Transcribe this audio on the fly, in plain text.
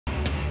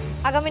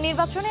আগামী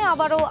নির্বাচনে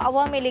আবারও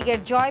আওয়ামী লীগের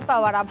জয়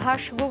পাওয়ার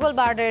আভাস গুগল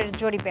বার্ডের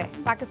জরিপে।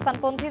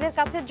 পাকিস্তানপন্থীদের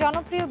কাছে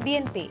জনপ্রিয়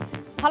বিএনপি,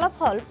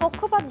 ফলাফল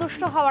পক্ষপাত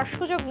দুষ্ট হওয়ার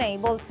সুযোগ নেই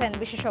বলছেন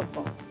বিশেষজ্ঞ।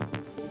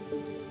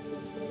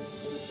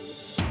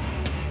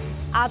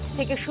 আজ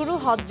থেকে শুরু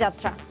হজ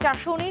যাত্রা।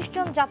 419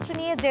 জন যাত্রী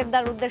নিয়ে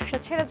জেদ্দার উদ্দেশ্যে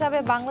ছেড়ে যাবে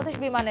বাংলাদেশ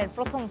বিমানের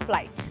প্রথম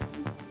ফ্লাইট।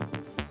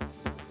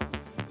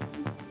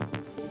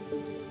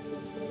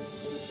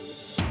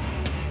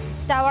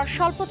 টাওয়ার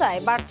স্বল্পতায়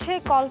বাড়ছে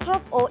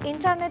কলড্রপ ও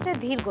ইন্টারনেটে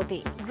ধীর গতি,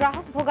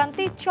 গ্রাহক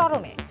ভোগান্তি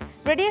চরমে।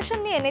 রেডিয়েশন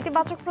নিয়ে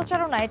নেতিবাচক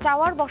প্রচারণায়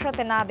টাওয়ার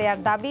বসাতে না দেওয়ার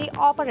দাবি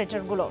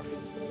অপারেটরগুলোর।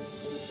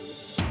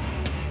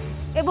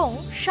 এবং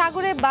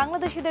সাগরে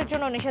বাংলাদেশিদের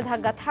জন্য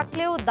নিষেধাজ্ঞা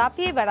থাকলেও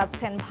দাপিয়ে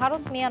বেড়াচ্ছেন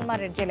ভারত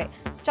মিয়ানমারের জেলে।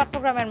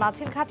 চট্টগ্রামের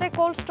মাঝির ঘাটে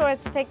কোল্ড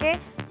স্টোরেজ থেকে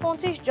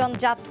 25 জন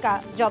জাটকা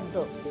জব্দ।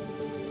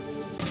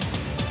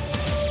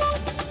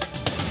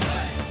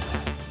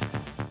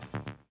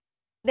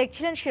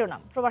 দেখছিলেন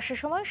শিরোনাম। প্রবাসী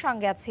সময়,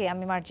 সঙ্গে আছি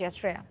আমি মার্জিয়া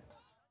শ্রেয়া।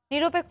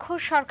 নিরপেক্ষ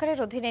সরকারের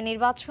অধীনে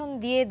নির্বাচন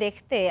দিয়ে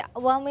দেখতে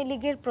আওয়ামী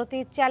লীগের প্রতি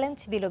চ্যালেঞ্জ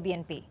দিল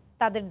বিএনপি।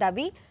 তাদের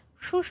দাবি,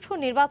 সুষ্ঠু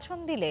নির্বাচন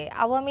দিলে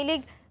আওয়ামী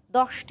লীগ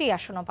 10টি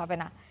আসনও পাবে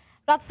না।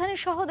 রাজধানী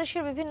সহ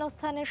দেশের বিভিন্ন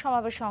স্থানে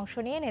সমাবেশে অংশ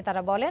নিয়ে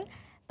নেতারা বলেন,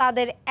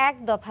 তাদের এক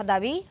দফা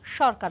দাবি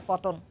সরকার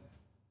পতন।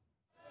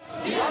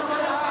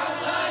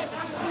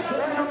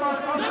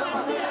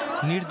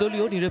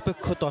 নির্দলীয়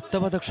নিরপেক্ষ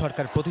তত্ত্বাবধায়ক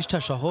সরকার প্রতিষ্ঠা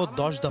সহ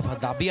 10 দফা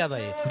দাবি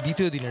আদায়ে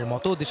দ্বিতীয় দিনের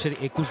মতো দেশের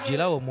 21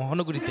 জেলা ও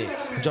মহানগরীতে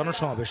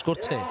জনসমাবেশ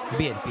করছে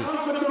বিএনপি।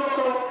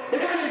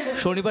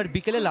 শনিবার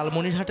বিকেলে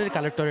লালমনিরহাটের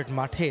কালেক্টরেট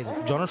মাঠের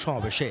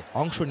জনসমাবেশে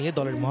অংশ নিয়ে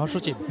দলের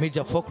মহাসচিব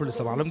মির্জা ফখরুল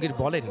ইসলাম আলমগীর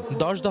বলেন,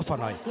 10 দফা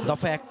নয়,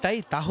 দফা একটাই,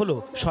 তা হলো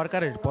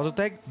সরকারের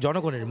পদত্যাগ,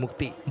 জনগণের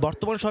মুক্তি।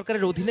 বর্তমান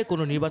সরকারের অধীনে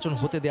কোনো নির্বাচন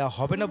হতে দেওয়া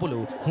হবে না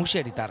বলেও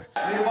হুঁশিয়ারি তার।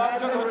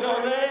 নির্বাচন হতে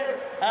হলে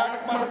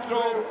একমাত্র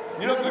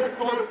নিরপেক্ষ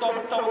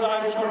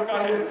তত্ত্বাবধায়ক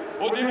সরকারের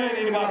অধীনে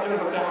নির্বাচন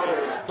হতে হবে।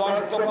 10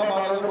 দফা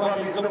 12 দফা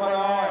 20 দফা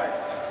নয়,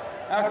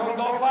 এখন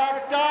দফা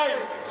একটাই।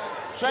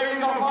 সেই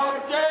দফা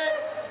হচ্ছে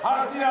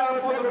হাসিনার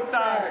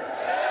পদত্যাগ।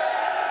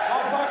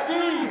 দফা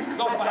কি?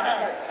 দফা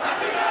এক।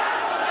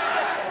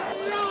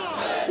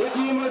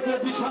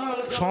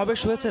 সমাবেশ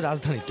হয়েছে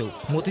রাজধানীতেও।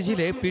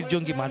 মতিঝিলে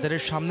পীরজঙ্গি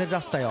মাজারের সামনের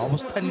রাস্তায়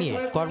অবস্থান নিয়ে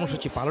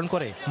কর্মসূচি পালন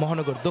করে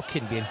মহানগর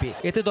দক্ষিণ বিএনপি।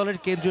 এতে দলের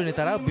কেন্দ্রীয়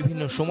নেতারা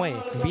বিভিন্ন সময়ে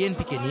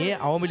বিএনপিকে নিয়ে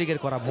আওয়ামী লীগের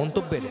করা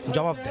মন্তব্যের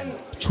জবাব দেন,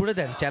 ছুড়ে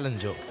দেন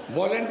চ্যালেঞ্জও।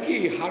 বলেন কি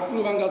হাঁটু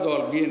ভাঙ্গা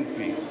দল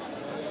বিএনপি?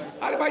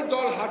 আরে ভাই,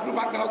 দল হাঁটু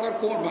ভাঙ্গা হোক আর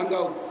কোমর ভাঙ্গা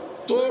হোক,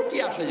 তোর কি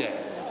আসে যায়?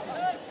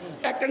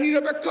 একটা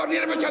নিরপেক্ষ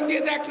নির্বাচন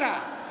দিয়ে দেখ না,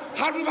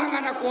 হাঁটু ভাঙ্গা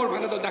না কোমর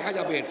ভাঙ্গা দল দেখা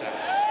যাবে। এটা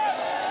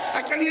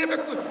একটা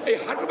নিরপেক্ষ, এই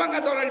হাঁটু ভাঙ্গা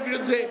দলের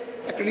বিরুদ্ধে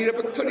একটা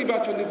নিরপেক্ষ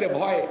নির্বাচন দিতে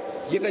ভয়,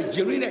 যেটা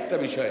জরুরি একটা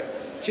বিষয়,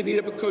 সে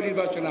নিরপেক্ষ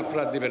নির্বাচন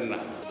আপনারা দেবেন না।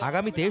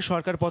 আগামীতে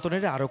সরকার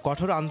পতনের আরো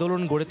কঠোর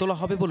আন্দোলন গড়ে তোলা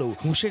হবে বলেও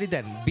হুঁশিয়ারি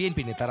দেন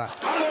বিএনপি নেতারা।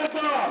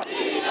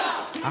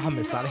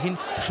 আহমেদ সালেহিন,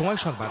 সময়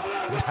সংবাদ,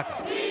 ঢাকা।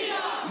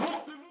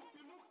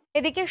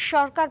 এদিকে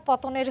সরকার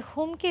পতনের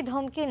হুমকি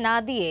ধমকি না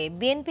দিয়ে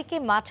বিএনপিকে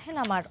মাঠে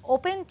নামার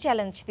ওপেন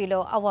চ্যালেঞ্জ দিল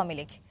আওয়ামী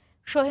লীগ।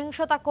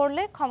 সহিংসতা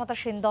করলে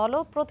ক্ষমতাসীন দলও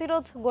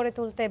প্রতিরোধ গড়ে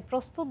তুলতে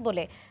প্রস্তুত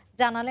বলে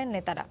জানালেন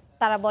নেতারা।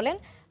 তারা বলেন,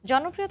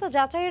 জনপ্রিয়তা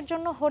যাচাইয়ের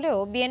জন্য হলেও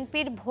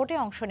বিএনপির ভোটে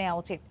অংশ নেওয়া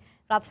উচিত।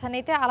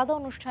 রাজধানীতে আলাদা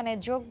অনুষ্ঠানে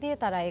যোগ দিয়ে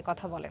তারা এই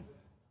কথা বলেন।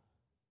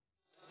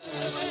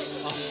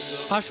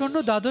 আসন্ন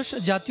দ্বাদশ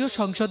জাতীয়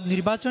সংসদ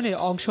নির্বাচনে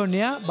অংশ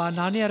নেয়া বা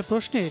না নেয়ার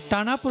প্রশ্নে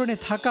টানাপোড়েনে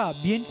থাকা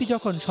বিএনপি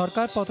যখন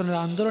সরকার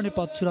পতনের আন্দোলনে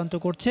পথ চূড়ান্ত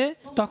করছে,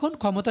 তখন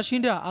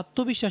ক্ষমতাসীনরা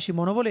আত্মবিশ্বাসী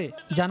মনোবলে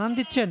জানান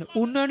দিচ্ছেন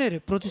উন্নয়নের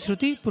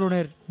প্রতিশ্রুতি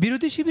পূরণের।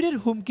 বিরোধী শিবিরের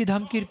হুমকি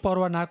ধামকির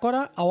পরোয়া না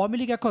করা আওয়ামী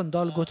লীগ এখন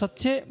দল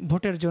গোছাচ্ছে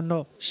ভোটের জন্য।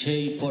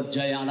 সেই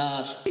পর্যায়ে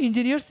আনার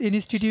ইঞ্জিনিয়ার্স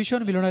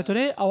ইনস্টিটিউশন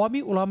মিলনায়তনে আওয়ামী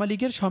ওলামা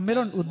লীগের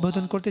সম্মেলন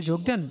উদ্বোধন করতে যোগ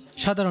দেন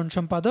সাধারণ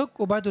সম্পাদক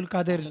ওবায়দুল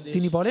কাদের।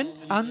 তিনি বলেন,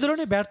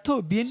 আন্দোলনে ব্যর্থ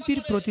বিএনপির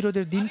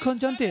প্রতিরোধের দিনক্ষণ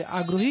জানতে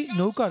আগ্রহী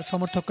নৌকার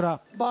সমর্থকরা।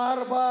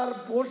 বারবার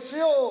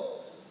বসেও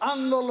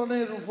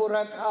আন্দোলনের উপর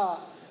রাখা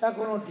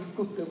এখনো ঠিক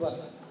করতে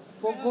পারে।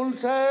 ফখরুল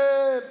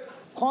সাহেব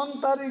কোন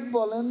তারিখ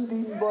বলেন,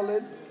 দিন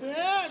বলেন,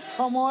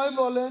 সময়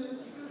বলেন,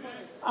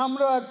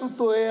 আমরা একটু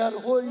তৈয়ার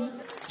হই।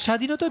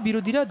 স্বাধীনতা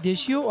বিরোধীরা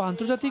দেশীয় ও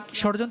আন্তর্জাতিক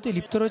ষড়যন্ত্রে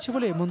লিপ্ত রয়েছে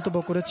বলে মন্তব্য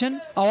করেছেন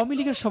আওয়ামী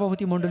লীগের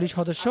সভাপতি মণ্ডলীর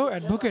সদস্য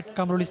অ্যাডভোকেট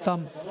কামরুল ইসলাম।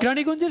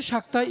 কেরানীগঞ্জের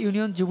শাক্তা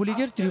ইউনিয়ন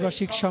যুবলীগের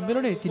ত্রিবার্ষিক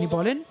সম্মেলনে তিনি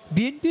বলেন,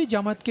 বিএনপি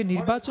জামাতকে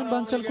নির্বাচন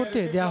বানচাল করতে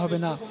দেয়া হবে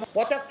না।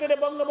 ৭৫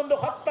 বঙ্গবন্ধু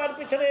হত্যার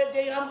পিছনে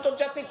যে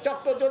আন্তর্জাতিক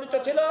চক্র জড়িত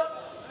ছিল,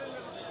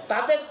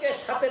 তাদেরকে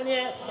সাথে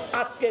নিয়ে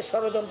আজকে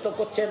ষড়যন্ত্র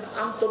করছেন,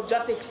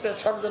 আন্তর্জাতিক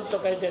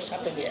ষড়যন্ত্রকারীদের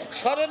সাথে নিয়ে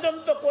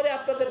ষড়যন্ত্র করে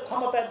আপনাদের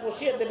ক্ষমতায়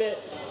বসিয়ে দেবে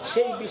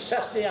সেই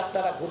বিশ্বাস নিয়ে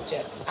আপনারা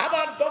ঘুরছেন।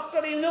 আবার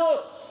ডক্টর ইউনূস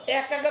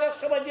 ১-১১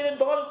 সময় যিনি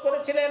দল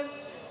করেছিলেন,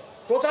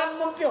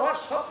 প্রধানমন্ত্রী হওয়ার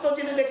স্বপ্ন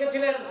যিনি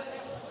দেখেছিলেন,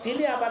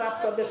 তিনি আবার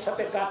আপনাদের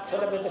সাথে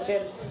গাঁটছড়া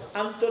বেঁধেছেন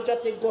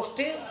আন্তর্জাতিক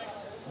গোষ্ঠী।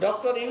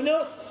 ডক্টর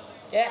ইউনূস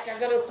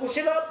 ১-১১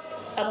 কুশীলব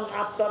এবং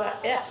আপনারা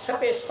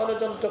একসাথে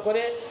ষড়যন্ত্র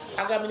করে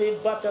আগামী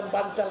নির্বাচন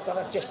বানচাল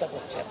করার চেষ্টা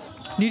করছেন।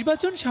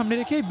 নির্বাচন সামনে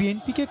রেখে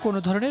বিএনপিকে কোনো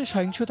ধরনের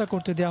সহিংসতা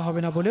করতে দেওয়া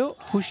হবে না বলেও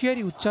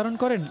হুঁশিয়ারি উচ্চারণ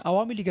করেন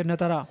আওয়ামী লীগের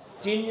নেতারা।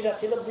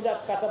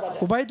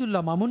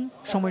 ওবায়দুল্লাহ মামুন,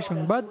 সময়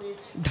সংবাদ,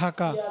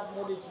 ঢাকা।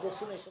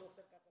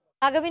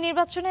 আগামী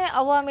নির্বাচনে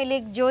আওয়ামী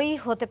লীগ জয়ী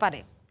হতে পারে।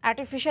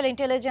 আর্টিফিশিয়াল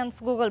ইন্টেলিজেন্স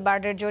গুগল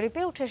বার্ডের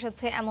জরিপে উঠে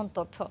এসেছে এমন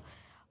তথ্য।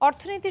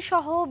 অর্থনীতি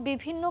সহ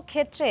বিভিন্ন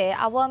ক্ষেত্রে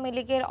আওয়ামী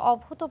লীগের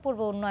অভূতপূর্ব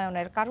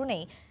উন্নয়নের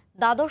কারণেই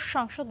দ্বাদশ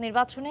সংসদ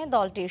নির্বাচনে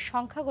দলটির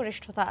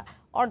সংখ্যাগরিষ্ঠতা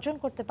অর্জন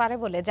করতে পারে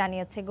বলে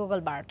জানিয়েছে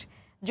গুগল বার্ড।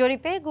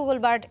 জরিপে গুগল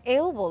বার্ড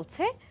এও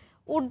বলছে,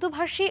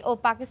 উর্দুভাষী ও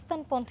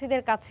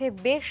পাকিস্তানপন্থীদের কাছে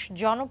বেশ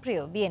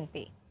জনপ্রিয়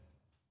বিএনপি।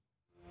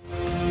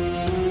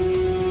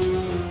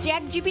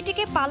 চ্যাট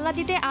জিপিটিকে পাল্লা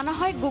দিতে আনা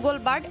হয় গুগল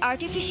বার্ড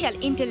আর্টিফিশিয়াল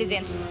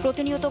ইন্টেলিজেন্স।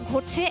 প্রতিনিয়ত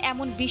ঘটছে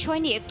এমন বিষয়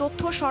নিয়ে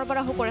তথ্য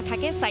সরবরাহ করে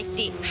থাকে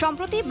সাইটটি।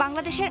 সম্প্রতি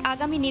বাংলাদেশের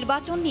আগামী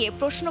নির্বাচন নিয়ে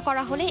প্রশ্ন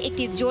করা হলে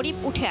একটি জরিপ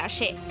উঠে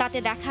আসে। তাতে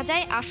দেখা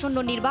যায় আসন্ন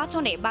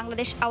নির্বাচনে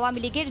বাংলাদেশ আওয়ামী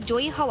লীগের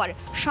জয়ী হওয়ার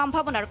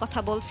সম্ভাবনার কথা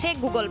বলছে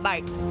গুগল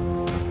বার্ড।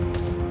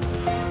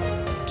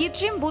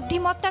 কৃত্রিম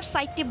বুদ্ধিমত্তার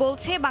সাইটটি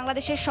বলছে,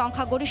 বাংলাদেশের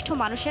সংখ্যাগরিষ্ঠ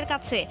মানুষের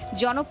কাছে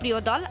জনপ্রিয়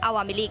দল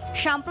আওয়ামী লীগ।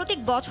 সাম্প্রতিক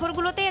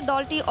বছরগুলোতে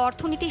দলটি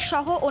অর্থনীতি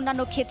সহ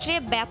অন্যান্য ক্ষেত্রে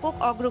ব্যাপক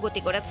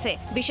অগ্রগতি করেছে।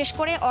 বিশেষ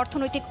করে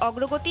অর্থনৈতিক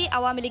অগ্রগতি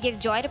আওয়ামী লীগের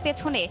জয়ের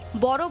পেছনে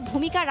বড়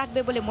ভূমিকা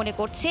রাখবে বলে মনে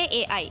করছে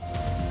এআই।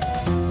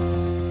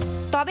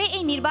 তবে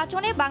এই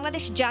নির্বাচনে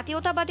বাংলাদেশ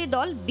জাতীয়তাবাদী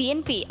দল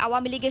বিএনপি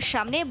আওয়ামী লীগের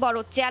সামনে বড়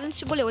চ্যালেঞ্জ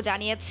বলেও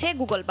জানিয়েছে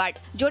গুগল বার্ড।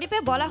 জরিপে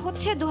বলা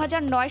হচ্ছে,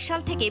 2009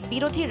 সাল থেকে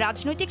বিরোধী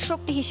রাজনৈতিক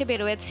শক্তি হিসেবে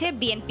রয়েছে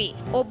বিএনপি।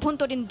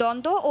 অভ্যন্তরীণ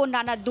দ্বন্দ্ব ও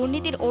নানা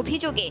দুর্নীতির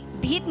অভিযোগে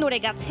ভিত নড়ে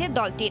গেছে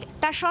দলটির।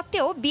 তা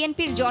সত্ত্বেও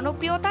বিএনপির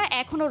জনপ্রিয়তা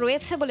এখনো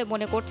রয়েছে বলে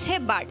মনে করছে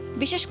বার্ড।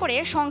 বিশেষ করে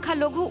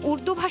সংখ্যালঘু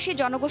উর্দুভাষী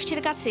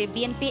জনগোষ্ঠীর কাছে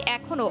বিএনপি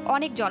এখনো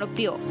অনেক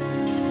জনপ্রিয়।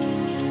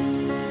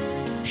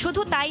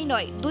 শুধু তাই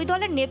নয়, দুই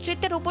দলের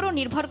নেতৃত্বের উপরও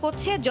নির্ভর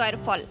করছে জয়ের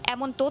ফল,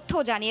 এমন তথ্য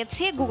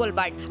জানিয়েছে গুগল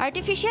বার্ড।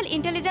 আর্টিফিশিয়াল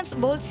ইন্টেলিজেন্স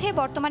বলছে,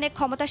 বর্তমানে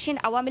ক্ষমতাসীন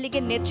আওয়ামী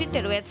লীগের নেতৃত্বে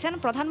রয়েছেন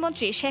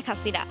প্রধানমন্ত্রী শেখ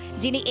হাসিনা,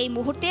 যিনি এই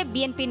মুহূর্তে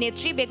বিএনপি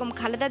নেত্রী বেগম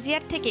খালেদা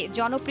জিয়ার থেকে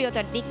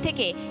জনপ্রিয়তার দিক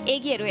থেকে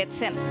এগিয়ে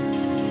রয়েছেন।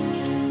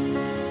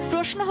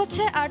 প্রশ্ন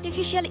হচ্ছে,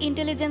 আর্টিফিশিয়াল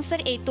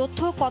ইন্টেলিজেন্সের এই তথ্য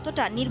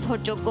কতটা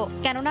নির্ভরযোগ্য?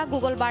 কেননা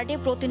গুগল বার্ডে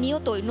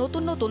প্রতিনিয়তই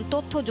নতুন নতুন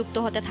তথ্য যুক্ত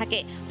হতে থাকে।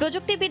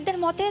 প্রযুক্তিবিদদের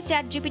মতে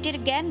চ্যাট জিপিটির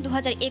জ্ঞান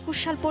 2021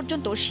 সাল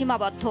পর্যন্ত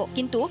সীমাবদ্ধ,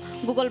 কিন্তু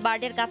গুগল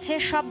বার্ডের কাছে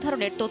সব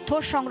ধরনের তথ্য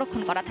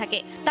সংরক্ষণ করা থাকে।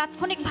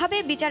 তাৎক্ষণিকভাবে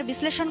বিচার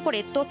বিশ্লেষণ করে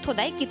তথ্য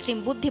দেয় কৃত্রিম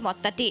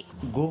বুদ্ধিমত্তাটি।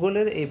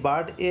 গুগলের এই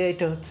বার্ড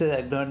এআইটা হচ্ছে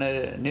এক ধরনের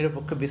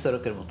নিরপেক্ষ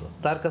বিচারকের মতো।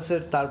 তার কাছে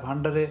তার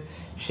ভান্ডারে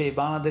সেই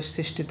বাংলাদেশ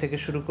সৃষ্টি থেকে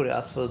শুরু করে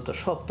আজ পর্যন্ত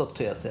সব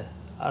তথ্যই আছে।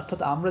 অর্থাৎ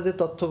আমরা যে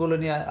তথ্যগুলো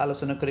নিয়ে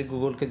আলোচনা করি,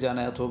 গুগলকে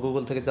জানাই অথবা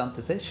গুগল থেকে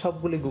জানতে চাই,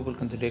 সবগুলি গুগল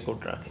কিন্তু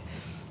রেকর্ড রাখে।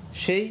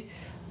 সেই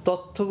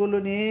তথ্যগুলো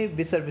নিয়ে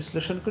বিচার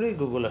বিশ্লেষণ করে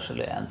গুগল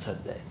আসলে অ্যান্সার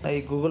দেয়।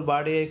 এই গুগল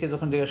বার্ড এআইকে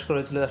যখন জিজ্ঞাসা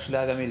করেছিল আসলে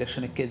আগামী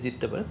ইলেকশনে কে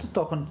জিততে পারে, তো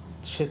তখন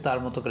সে তার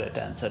মতো করে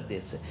একটা অ্যান্সার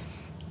দিয়েছে।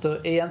 তো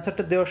এই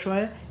অ্যান্সারটা দেওয়ার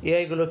সময়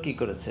এআইগুলো কী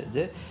করেছে,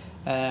 যে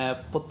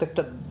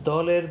প্রত্যেকটা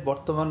দলের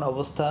বর্তমান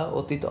অবস্থা,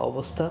 অতীত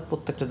অবস্থা,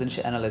 প্রত্যেকটা জিনিস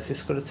অ্যানালাইসিস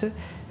করেছে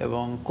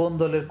এবং কোন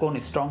দলের কোন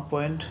স্ট্রং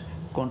পয়েন্ট,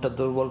 কোনটা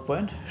দুর্বল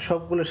পয়েন্ট,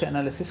 সবগুলো সে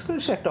অ্যানালাইসিস করে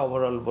সে একটা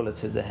ওভারঅল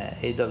বলেছে যে হ্যাঁ,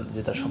 এই দল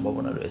জেতার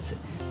সম্ভাবনা রয়েছে।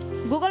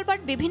 গুগল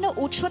বার্ড বিভিন্ন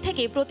উৎস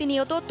থেকে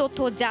প্রতিনিয়ত তথ্য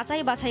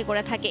যাচাই বাছাই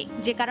করে থাকে,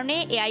 যে কারণে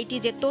এআইটি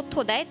যে তথ্য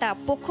দেয় তা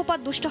পক্ষপাত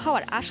দুষ্ট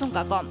হওয়ার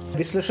আশঙ্কা কম।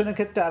 বিশ্লেষণের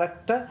ক্ষেত্রে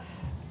আরেকটা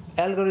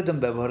অ্যালগরিদম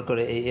ব্যবহার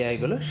করে এই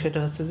এআইগুলো, সেটা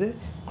হচ্ছে যে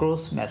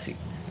ক্রস ম্যাচিং।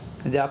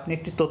 যে আপনি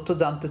একটি তথ্য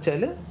জানতে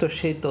চাইলে তো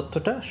সেই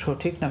তথ্যটা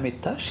সঠিক না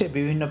মিথ্যা সে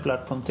বিভিন্ন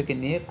প্ল্যাটফর্ম থেকে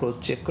নিয়ে ক্রস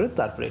চেক করে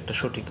তারপরে একটা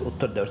সঠিক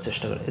উত্তর দেওয়ার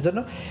চেষ্টা করে। এজন্য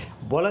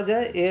বলা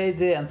যায় এআই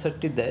যে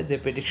অ্যান্সারটি দেয়, যে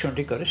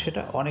প্রেডিকশনটি করে,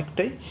 সেটা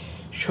অনেকটাই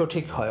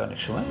সঠিক হয় অনেক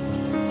সময়।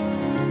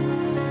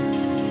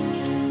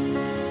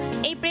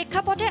 এই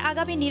প্রেক্ষাপটে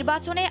আগামী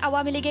নির্বাচনে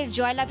আওয়ামী লীগের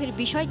জয়লাভের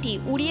বিষয়টি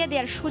উড়িয়ে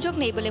দেওয়ার সুযোগ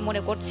নেই বলে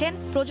মনে করছেন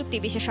প্রযুক্তি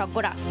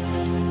বিশেষজ্ঞরা।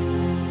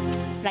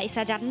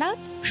 রাইসা জান্নাত,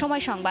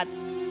 সময় সংবাদ।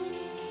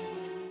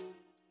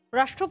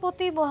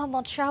 রাষ্ট্রপতি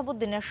মোহাম্মদ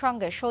শাহাবুদ্দিনের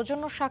সঙ্গে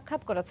সৌজন্য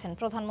সাক্ষাৎ করেছেন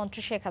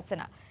প্রধানমন্ত্রী শেখ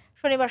হাসিনা।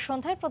 শনিবার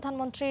সন্ধ্যায়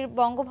প্রধানমন্ত্রীর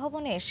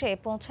বঙ্গভবনে এসে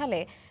পৌঁছালে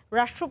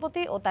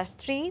রাষ্ট্রপতি ও তার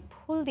স্ত্রী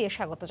ফুল দিয়ে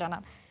স্বাগত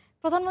জানান।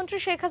 প্রধানমন্ত্রী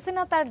শেখ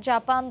হাসিনা তার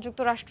জাপান,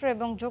 যুক্তরাষ্ট্র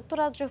এবং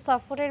যুক্তরাজ্য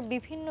সফরের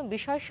বিভিন্ন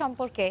বিষয়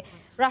সম্পর্কে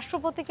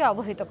রাষ্ট্রপতিকে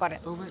অবহিত করেন।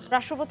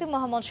 রাষ্ট্রপতি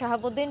মোহাম্মদ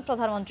শাহাবুদ্দিন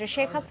প্রধানমন্ত্রী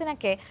শেখ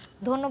হাসিনাকে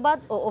ধন্যবাদ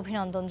ও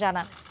অভিনন্দন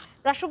জানান।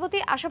 রাষ্ট্রপতি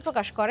আশা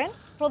প্রকাশ করেন,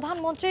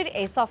 প্রধানমন্ত্রীর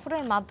এই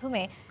সফরের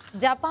মাধ্যমে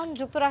জাপান,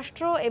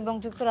 যুক্তরাষ্ট্র এবং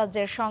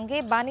যুক্তরাজ্যের সঙ্গে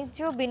বাণিজ্য,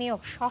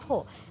 বিনিয়োগ সহ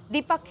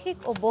দ্বিপাক্ষিক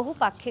ও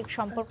বহুপাক্ষিক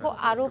সম্পর্ক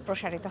আরও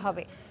প্রসারিত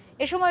হবে।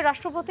 এ সময়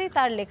রাষ্ট্রপতি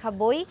তার লেখা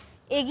বই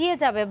এগিয়ে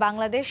যাবে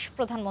বাংলাদেশ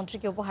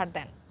প্রধানমন্ত্রীকে উপহার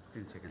দেন।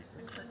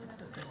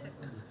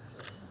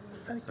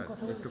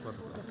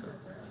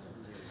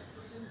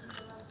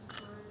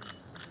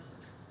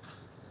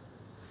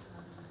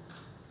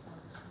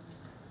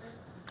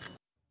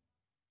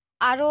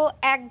 আরও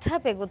এক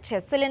ধাপ এগুচ্ছে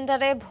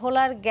সিলিন্ডারে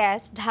ভোলার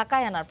গ্যাস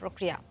ঢাকায় আনার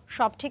প্রক্রিয়া।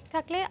 সব ঠিক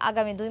থাকলে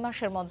আগামী 2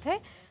 মাসের মধ্যে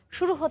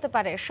শুরু হতে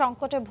পারে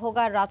সংকটে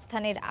ভোগা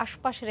রাজধানীর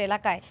আশপাশের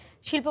এলাকায়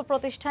শিল্প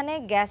প্রতিষ্ঠানে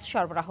গ্যাস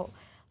সরবরাহ।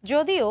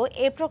 যদিও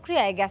এ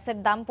প্রক্রিয়ায় গ্যাসের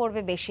দাম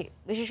পড়বে বেশি।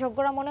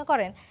 বিশেষজ্ঞরা মনে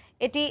করেন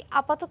এটি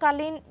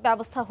আপাতকালীন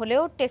ব্যবস্থা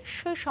হলেও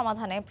টেকসই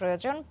সমাধানে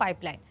প্রয়োজন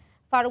পাইপলাইন।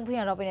 ফারুক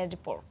ভূঁইয়া রবিনের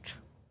রিপোর্ট।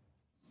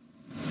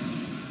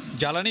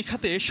 জ্বালানি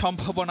খাতে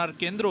সম্ভাবনার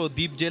কেন্দ্র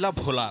দ্বীপ জেলা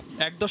ভোলা।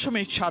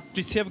 1.7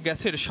 TCF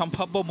গ্যাসের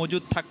সম্ভাব্য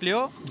মজুদ থাকলেও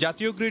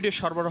জাতীয় গ্রিডে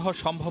সরবরাহ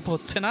সম্ভব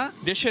হচ্ছে না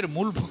দেশের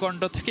মূল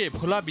ভূখণ্ড থেকে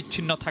ভোলা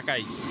বিচ্ছিন্ন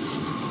থাকায়।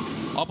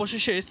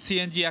 অবশেষে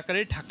সিএনজি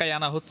আকারে ঢাকায়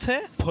আনা হচ্ছে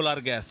ভোলার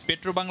গ্যাস।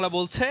 পেট্রোবাংলা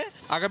বলছে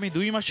আগামী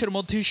 2 মাসের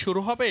মধ্যেই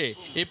শুরু হবে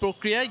এই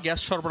প্রক্রিয়ায় গ্যাস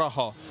সরবরাহ।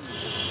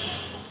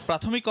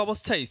 প্রাথমিক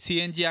অবস্থায়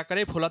সিএনজি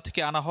আকারে ভোলা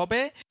থেকে আনা হবে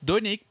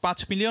দৈনিক 5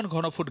 মিলিয়ন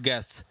ঘনফুট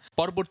গ্যাস।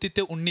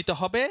 পরবর্তীতে উন্নীত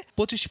হবে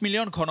 25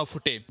 মিলিয়ন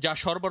ঘনফুটে, যা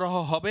সরবরাহ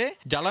হবে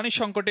জ্বালানি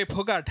সংকটে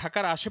ভোগা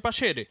ঢাকার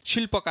আশেপাশের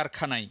শিল্প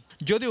কারখানায়।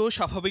 যদিও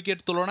স্বাভাবিকের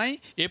তুলনায়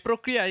এ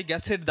প্রক্রিয়ায়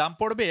গ্যাসের দাম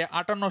পড়বে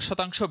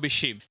 58%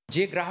 বেশি।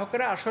 যে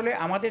গ্রাহকরা আসলে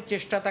আমাদের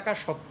চেষ্টা থাকা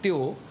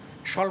সত্ত্বেও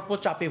স্বল্প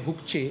চাপে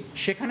ভুগছে,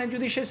 সেখানে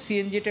যদি সে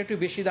সিএনজিটা একটু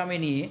বেশি দামে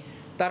নিয়ে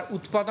তার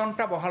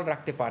উৎপাদনটা বহাল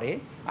রাখতে পারে,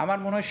 আমার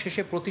মনে হয়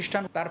শেষে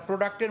প্রতিষ্ঠান তার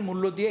প্রোডাক্টের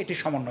মূল্য দিয়ে এটি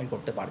সমন্বয়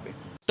করতে পারবে।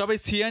 তবে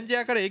সিএনজি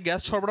আকারে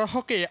গ্যাস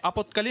সরবরাহকে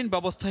আপৎকালীন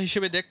ব্যবস্থা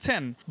হিসেবে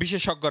দেখছেন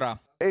বিশেষজ্ঞরা।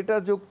 এটা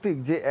যৌক্তিক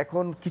যে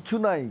এখন কিছু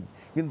নাই,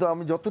 কিন্তু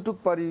আমি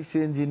যতটুকু পারি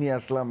সিএনজি নিয়ে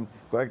আসলাম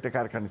কয়েকটা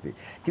কারখানাতে,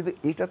 কিন্তু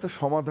এটা তো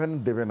সমাধান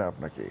দেবে না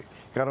আপনাকে,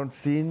 কারণ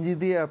সিএনজি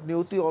দিয়ে আপনি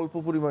অতি অল্প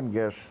পরিমাণ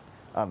গ্যাস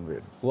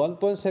আনবেন।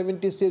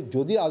 1.76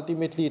 যদি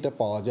আলটিমেটলি এটা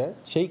পাওয়া যায়,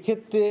 সেই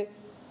ক্ষেত্রে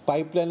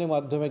পাইপলাইনের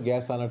মাধ্যমে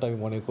গ্যাস আনাটা আমি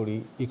মনে করি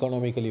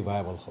ইকোনমিক্যালি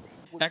ভায়াবল হবে।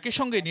 একই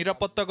সঙ্গে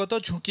নিরাপত্তাগত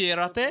ঝুঁকি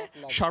এড়াতে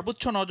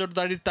সর্বোচ্চ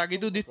নজরদারির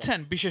তাগিদও দিচ্ছেন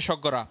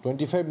বিশেষজ্ঞরা।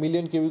 25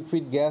 মিলিয়ন কিউবিক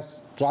ফিট গ্যাস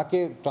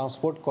ট্রাকে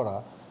ট্রান্সপোর্ট করা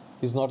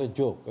is not a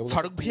joke.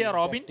 Faruk Bhuiyan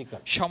Robin,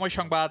 সময়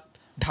সংবাদ,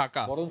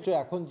 ঢাকা। বরঞ্চ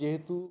এখন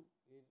যেহেতু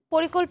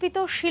পরিকল্পিত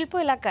শিল্প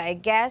এলাকায়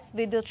গ্যাস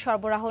বিদ্যুৎ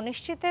সরবরাহ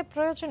নিশ্চিতে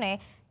প্রয়োজনে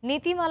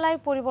নীতিমালায়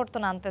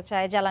পরিবর্তন আনতে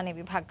চায় জ্বালানি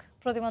বিভাগ।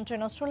 প্রতিমন্ত্রী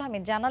নসরুল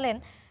হামিদ জানালেন,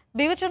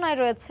 বিবেচনায়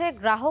রয়েছে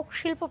গ্রাহক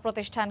শিল্প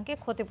প্রতিষ্ঠানকে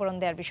ক্ষতিপূরণ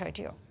দেওয়ার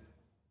বিষয়টিও।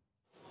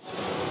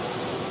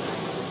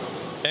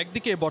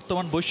 একদিকে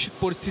বর্তমান বৈশ্বিক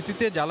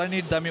পরিস্থিতিতে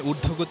জ্বালানির দামে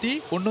ঊর্ধ্বগতি,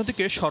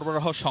 অন্যদিকে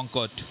সরবরাহ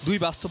সংকট, দুই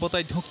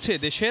বাস্তবতায় ধুঁকছে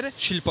দেশের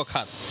শিল্প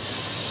খাত।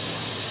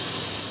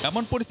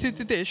 এমন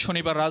পরিস্থিতিতে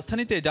শনিবার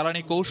রাজধানীতে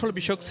জ্বালানি কৌশল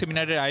বিষয়ক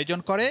সেমিনারের আয়োজন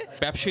করে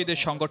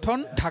ব্যবসায়ীদের সংগঠন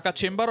ঢাকা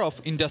চেম্বার অফ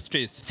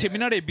ইন্ডাস্ট্রিজ।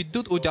 সেমিনারে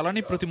বিদ্যুৎ ও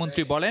জ্বালানি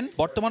প্রতিমন্ত্রী বলেন,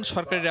 বর্তমান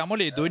সরকারের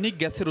আমলে দৈনিক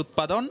গ্যাসের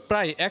উৎপাদন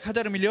প্রায়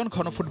 1000 মিলিয়ন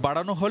ঘনফুট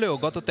বাড়ানো হলেও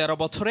গত 13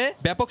 বছরে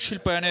ব্যাপক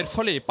শিল্পায়নের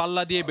ফলে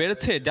পাল্লা দিয়ে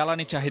বেড়েছে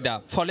জ্বালানি চাহিদা।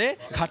 ফলে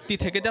ঘাটতি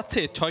থেকে যাচ্ছে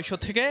 600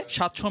 থেকে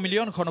 700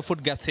 মিলিয়ন ঘনফুট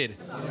গ্যাসের।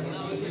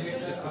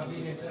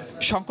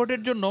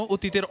 সংকটের জন্য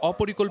অতীতের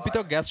অপরিকল্পিত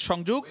গ্যাস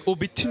সংযোগ ও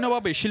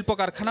বিচ্ছিন্নভাবে শিল্প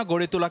কারখানা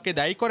গড়ে তোলাকে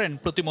দায়ী করেন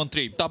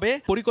প্রতিমন্ত্রী। তবে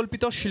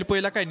পরিকল্পিত শিল্প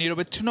এলাকায়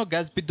নিরবচ্ছিন্ন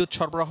গ্যাস বিদ্যুৎ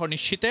সরবরাহ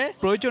নিশ্চিতে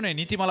প্রয়োজনে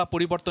নীতিমালা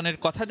পরিবর্তনের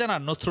কথা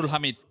জানান নসরুল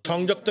হামিদ।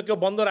 সংযোগ থেকে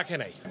বন্ধ রাখে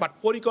নাই, বাট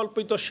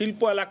পরিকল্পিত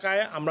শিল্প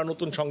এলাকায় আমরা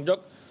নতুন সংযোগ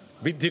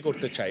বৃদ্ধি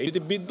করতে চাই। যদি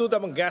বিদ্যুৎ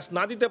এবং গ্যাস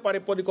না দিতে পারে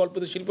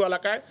পরিকল্পিত শিল্প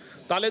এলাকায়,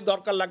 তাহলে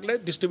দরকার লাগলে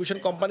ডিস্ট্রিবিউশন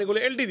কোম্পানিগুলো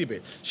এলডি দিবে।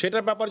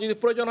 সেটার ব্যাপারে যদি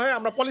প্রয়োজন হয়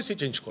আমরা পলিসি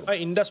চেঞ্জ করব।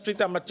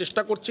 ইন্ডাস্ট্রিতে আমরা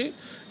চেষ্টা করছি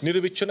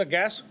নিরবিচ্ছিন্ন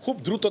গ্যাস খুব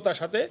দ্রুততার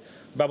সাথে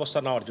ব্যবস্থা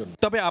নেওয়ার জন্য।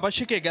 তবে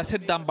আবাসিকে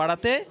গ্যাসের দাম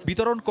বাড়াতে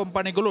বিতরণ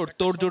কোম্পানিগুলোর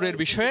তোড়জোড়ের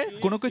বিষয়ে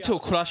কোনো কিছু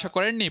খোলাসা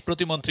করেননি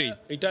প্রতিমন্ত্রী।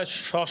 এটা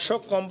স্ব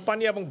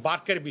কোম্পানি এবং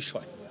বার্কের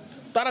বিষয়,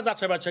 তারা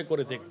যাচাই বাছাই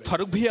করে দেখবে।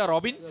 ফারুক ভূঁইয়া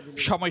রবিন,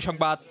 সময়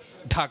সংবাদ,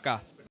 ঢাকা।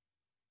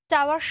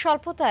 টাওয়ার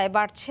স্বল্পতায়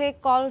বাড়ছে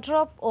কল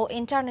ড্রপ ও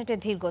ইন্টারনেটের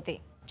ধীরগতি।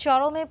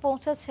 চরমে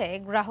পৌঁছেছে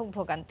গ্রাহক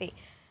ভোগান্তি।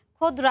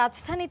 খোদ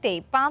রাজধানীতেই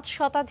 5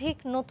 শতাধিক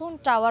নতুন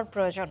টাওয়ার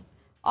প্রয়োজন।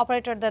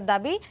 অপারেটরদের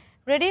দাবি,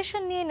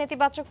 রেডিয়েশন নিয়ে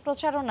নেতিবাচক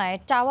প্রচারণায়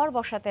টাওয়ার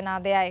বসাতে না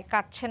দেয়ায়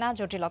কাটছে না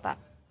জটিলতা।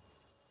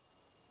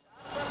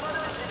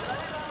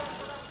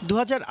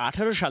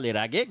 2018 সালের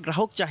আগে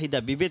গ্রাহক চাহিদা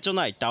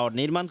বিবেচনায় টাওয়ার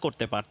নির্মাণ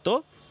করতে পারত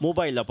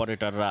মোবাইল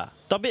অপারেটররা।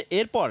 তবে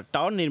এরপর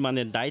টাওয়ার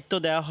নির্মাণের দায়িত্ব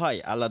দেওয়া হয়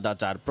আলাদা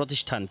 4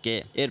 প্রতিষ্ঠানকে।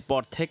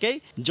 এরপর থেকেই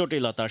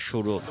জটিলতার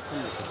শুরু।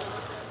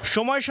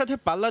 সময়ের সাথে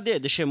পাল্লা দিয়ে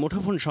দেশে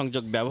মুঠোফোন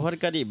সংযোগ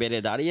ব্যবহারকারী বেড়ে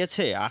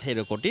দাঁড়িয়েছে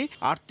 18 কোটি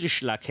 38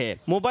 লাখে।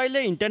 মোবাইলে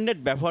ইন্টারনেট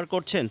ব্যবহার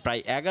করছেন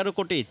প্রায় 11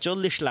 কোটি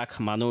 40 লাখ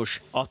মানুষ।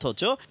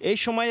 অথচ এই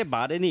সময়ে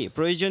বাড়েনি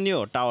প্রয়োজনীয়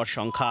টাওয়ার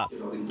সংখ্যা।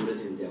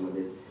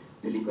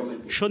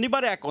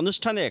 শনিবার এক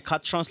অনুষ্ঠানে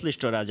খাত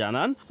সংশ্লিষ্টরা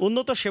জানান,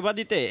 উন্নত সেবা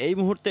দিতে এই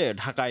মুহূর্তে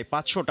ঢাকায়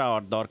 500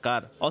 টাওয়ার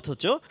দরকার।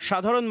 অথচ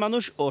সাধারণ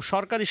মানুষ ও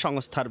সরকারি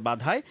সংস্থার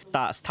বাধায়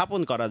তা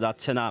স্থাপন করা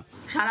যাচ্ছে না।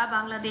 সারা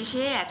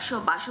বাংলাদেশে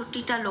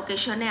 162টা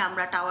লোকেশনে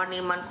আমরা টাওয়ার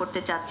নির্মাণ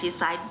করতে চাচ্ছি,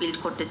 সাইট বিল্ড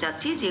করতে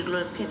চাচ্ছি,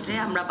 যেগুলোর ক্ষেত্রে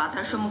আমরা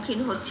বাধার সম্মুখীন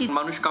হচ্ছি।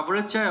 মানুষ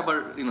কভারেজ চায়, আবার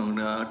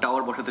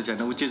টাওয়ার বসাতে চায়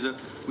না,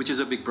 which is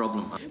a big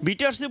problem.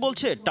 BTRC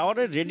বলছে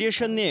টাওয়ারের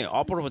রেডিয়েশন নিয়ে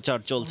অপপ্রচার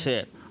চলছে।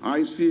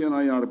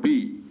 ICNIRB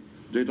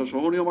যেটা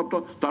সহনীয় মাত্রা,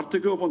 তার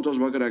থেকেও 50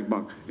 ভাগের 1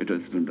 ভাগ এটা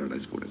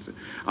স্ট্যান্ডার্ডাইজ করেছে।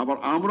 আবার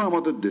আমরা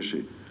আমাদের দেশে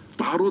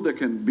তারও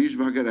দেখেন 20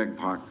 ভাগের 1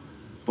 ভাগ,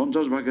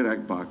 50 ভাগের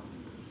 1 ভাগ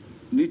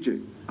নিচে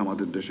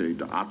আমাদের দেশে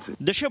এটা আছে।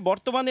 দেশে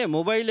বর্তমানে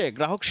মোবাইলে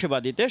গ্রাহক সেবা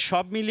দিতে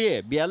সব মিলিয়ে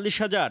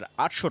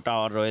 42,800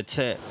 টাওয়ার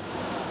রয়েছে।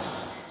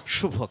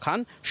 শুভ খান,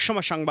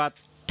 সময় সংবাদ,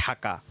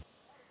 ঢাকা।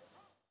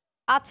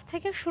 আজ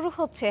থেকে শুরু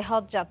হচ্ছে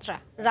হজ যাত্রা।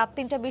 রাত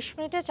 ৩টা ২০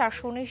 মিনিটে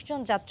 ৪১৯ জন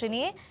যাত্রী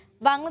নিয়ে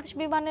বাংলাদেশ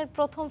বিমানের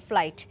প্রথম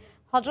ফ্লাইট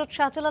হযরত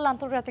শাহজালাল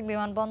আন্তর্জাতিক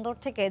বিমানবন্দর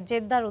থেকে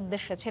জেদ্দার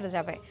উদ্দেশ্যে ছেড়ে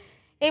যাবে।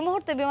 এই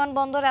মুহূর্তে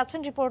বিমানবন্দরে আছেন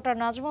রিপোর্টার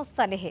নাজমুস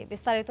সালেহে।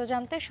 বিস্তারিত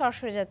জানতে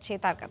সরাসরি যাচ্ছি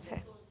তার কাছে।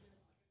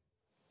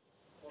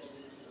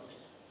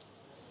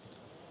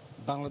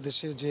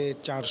 বাংলাদেশের যে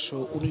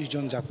 ৪১৯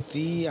 জন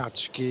যাত্রী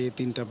আজকে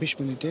 ৩টা ২০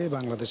 মিনিটে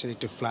বাংলাদেশের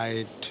একটি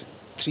ফ্লাইট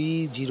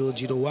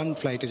 3001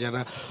 ফ্লাইটে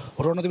যারা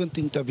রওনা দেবেন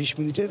 3টা 20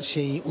 মিনিটের,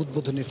 সেই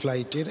উদ্বোধনী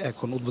ফ্লাইটের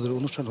এখন উদ্বোধনী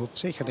অনুষ্ঠান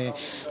হচ্ছে। এখানে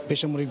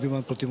বেসামরিক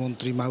বিমান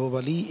প্রতিমন্ত্রী মাহবুব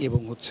আলী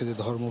এবং হচ্ছে যে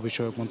ধর্ম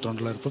বিষয়ক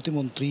মন্ত্রণালয়ের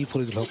প্রতিমন্ত্রী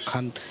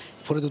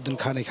ফরিদউদ্দিন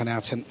খান এখানে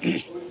আছেন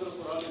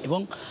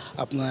এবং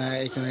আপনার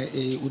এখানে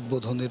এই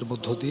উদ্বোধনের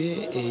মধ্য দিয়ে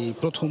এই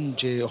প্রথম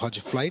যে হজ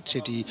ফ্লাইট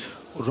সেটি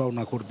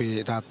রওনা করবে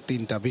রাত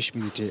 3টা 20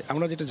 মিনিটে।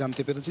 আমরা যেটা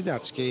জানতে পেরেছি যে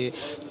আজকে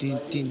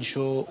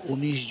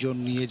 319 জন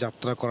নিয়ে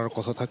যাত্রা করার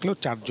কথা থাকলেও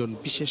 4 জন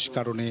বিশেষ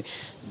কারণে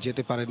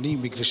যেতে পারেননি।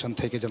 ইমিগ্রেশন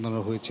থেকে জানানো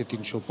হয়েছে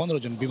 315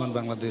 জন। বিমান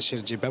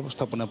বাংলাদেশের যে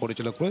ব্যবস্থাপনা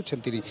পরিচালক রয়েছেন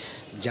তিনি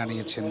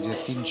জানিয়েছেন যে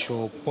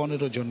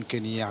 315 জনকে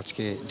নিয়ে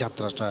আজকে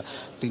যাত্রাটা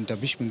 3টা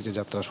 20 মিনিটে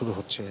যাত্রা শুরু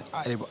হচ্ছে।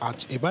 আজ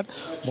এবার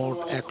মোট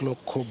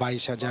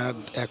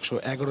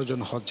 1,22,111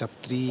 জন হজ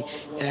যাত্রী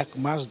 1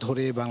 মাস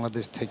ধরে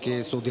বাংলাদেশ থেকে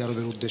সৌদি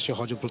আরবের উদ্দেশ্যে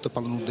হজব্রত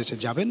পালনের উদ্দেশ্যে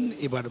যাবেন।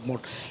 এবার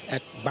মোট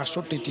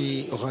 162টি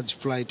হজ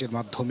ফ্লাইটের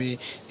মাধ্যমে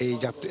এই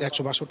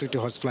 162টি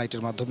হজ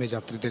ফ্লাইটের মাধ্যমে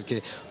যাত্রীদেরকে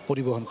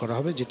পরিবহন করা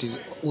হবে, যেটির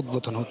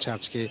উদ্বোধন হচ্ছে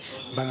আজকে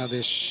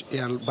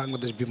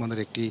বাংলাদেশ বিমানের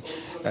একটি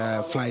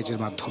ফ্লাইটের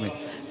মাধ্যমে।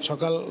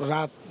 সকাল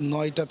রাত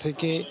 9টা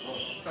থেকে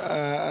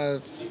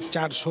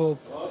 400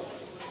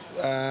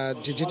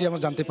 যেটি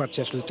আমরা জানতে পারছি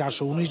আসলে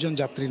 419 জন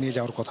যাত্রী নিয়ে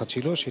যাওয়ার কথা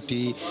ছিল, সেটি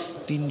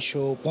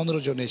 315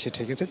 জনে এসে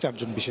ঠেকেছে। 4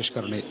 জন বিশেষ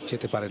কারণে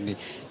যেতে পারেননি।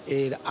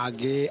 এর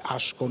আগে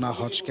আশকোনা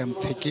হজ ক্যাম্প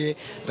থেকে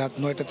রাত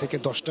 9টা থেকে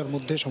 10টার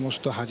মধ্যে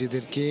সমস্ত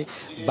হাজিদেরকে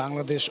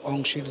বাংলাদেশ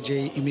অংশের যে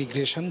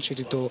ইমিগ্রেশন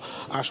সেটি তো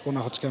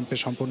আশকোনা হজ ক্যাম্পে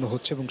সম্পন্ন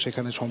হচ্ছে এবং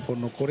সেখানে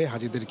সম্পন্ন করে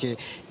হাজিদেরকে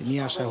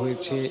নিয়ে আসা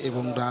হয়েছে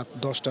এবং রাত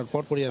 10টার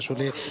পরপরই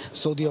আসলে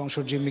সৌদি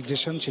অংশের যে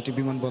ইমিগ্রেশন সেটি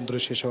বিমানবন্দরে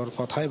শেষ হওয়ার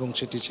কথা এবং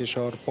সেটি শেষ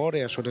হওয়ার পরে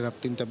আসলে রাত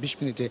 3টা 20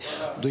 মিনিটে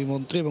দুই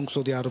মন্ত্রী এবং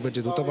সৌদি আরবের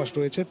যে দূতাবাস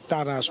রয়েছে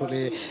তারা আসলে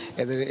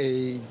এদের এই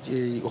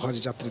হজ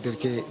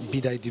যাত্রীদেরকে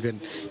বিদায় দিবেন,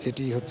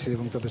 সেটি হচ্ছে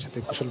এবং তাদের সাথে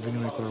কুশল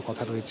বিনিময় করার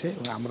কথা রয়েছে।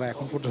 এবং আমরা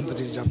এখন পর্যন্ত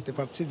যেটি জানতে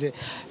পারছি যে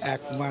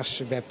 1 মাস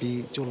ব্যাপী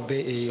চলবে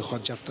এই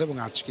হজ যাত্রা এবং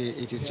আজকে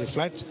এটির যে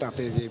ফ্লাইট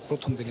তাতে যে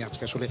প্রথম দিনে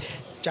আজকে আসলে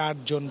 4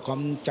 জন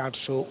কম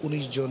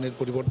 419 জনের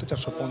পরিবর্তে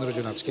 415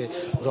 জন আজকে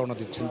রওনা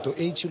দিচ্ছেন। তো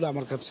এই ছিল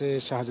আমার কাছে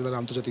শাহজালাল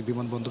আন্তর্জাতিক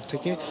বিমানবন্দর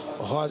থেকে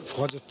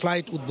হজ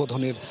ফ্লাইট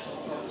উদ্বোধনের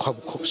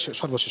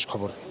সর্বশেষ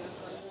খবর।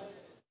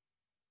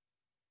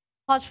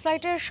 হজ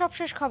ফ্লাইটের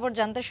সবশেষ খবর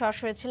জানতে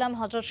সরাসরি ছিলাম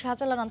হযরত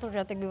শাহজালাল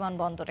আন্তর্জাতিক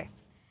বিমানবন্দরে।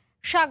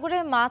 সাগরে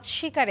মাছ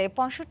শিকারে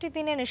 65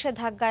 দিনের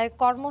নিষেধাজ্ঞায়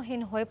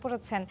কর্মহীন হয়ে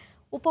পড়েছেন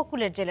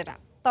উপকূলের জেলেরা।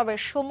 তবে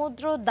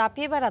সমুদ্র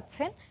দাপিয়ে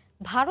বেড়াচ্ছেন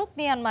ভারত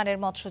মিয়ানমারের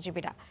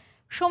মৎস্যজীবীরা।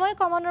 সময়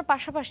কমানোর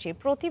পাশাপাশি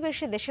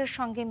প্রতিবেশী দেশের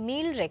সঙ্গে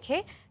মিল রেখে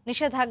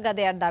নিষেধাজ্ঞা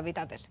দেওয়ার দাবি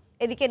তাদের।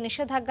 এদিকে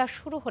নিষেধাজ্ঞা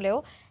শুরু হলেও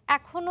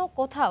এখনও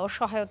কোথাও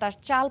সহায়তার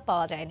চাল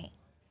পাওয়া যায়নি।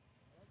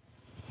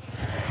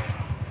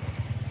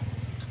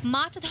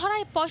 মাছ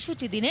ধরায়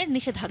 65 দিনের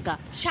নিষেধাজ্ঞা।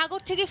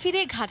 সাগর থেকে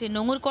ফিরে ঘাটে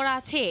নোঙর করা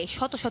আছে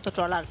শত শত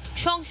ট্রলার।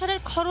 সংসারের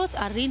খরচ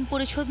আর ঋণ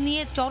পরিশোধ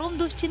নিয়ে চরম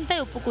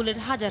দুশ্চিন্তায় উপকূলের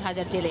হাজার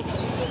হাজার জেলে।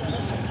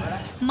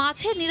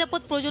 মাছের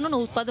নিরাপদ প্রজনন ও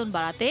উৎপাদন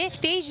বাড়াতে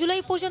 23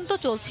 জুলাই পর্যন্ত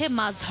চলছে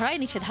মাছ ধরায়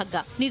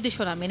নিষেধাজ্ঞা।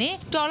 নির্দেশনা মেনে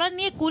ট্রলার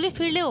নিয়ে কুলে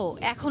ফিরলেও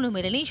এখনো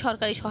মেলেনি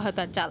সরকারি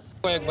সহায়তার চাল।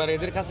 কয়েকবার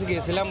এদের কাছে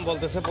গিয়েছিলাম,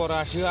 বলতেছে পরে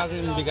আসিও, আজ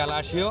বিকাল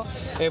আসিও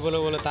এই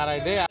বলে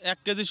তারাই দেয়। 1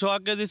 কেজি 100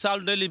 কেজি চাল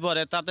ডেলি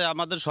পরে, তাতে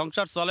আমাদের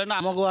সংসার চলে না।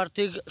 আমাকে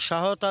আর্থিক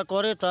সহায়তা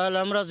করে তাহলে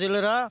আমরা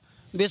জেলেরা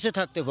বেঁচে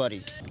থাকতে পারি।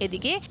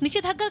 এদিকে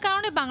নিষেধাজ্ঞার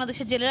কারণে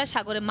বাংলাদেশের জেলেরা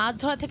সাগরে মাছ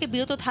ধরা থেকে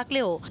বিরত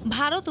থাকলেও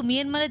ভারত ও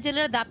মিয়ানমারের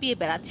জেলেরা দাপিয়ে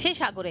বেড়াচ্ছে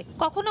সাগরে।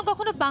 কখনো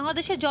কখনো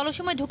বাংলাদেশের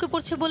জলসীমায় ঢুকে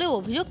পড়ছে বলে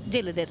অভিযোগ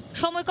জেলেদের।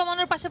 সময়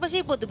কমানোর পাশাপাশি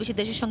প্রতিবেশী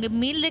দেশের সঙ্গে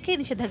মিল রেখে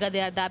নিষেধাজ্ঞা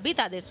দেওয়ার দাবি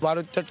তাদের।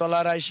 ভারতের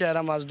ট্রলার আইসে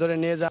এরা মাছ ধরে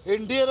নিয়ে যায়,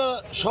 ইন্ডিয়ারা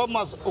সব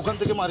মাছ ওখান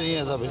থেকে মারি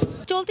নিয়ে যাবে।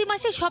 চলতি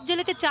মাসে সব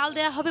জেলেকে চাল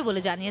দেওয়া হবে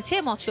বলে জানিয়েছে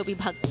মৎস্য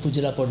বিভাগ।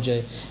 উপজেলা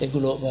পর্যায়ে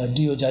এগুলো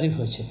ডিও জারি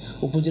হয়েছে।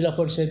 উপজেলা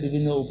পর্যায়ে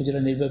বিভিন্ন উপজেলা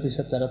নির্বাহী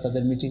অফিসার তারা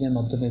তাদের মিটিংয়ের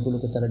মাধ্যমে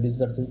এগুলোকে তারা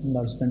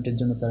ডিসবার্সমেন্টের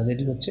জন্য তারা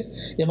রেডি হচ্ছে।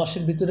 এ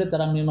মাসের ভিতরে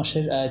তারা মে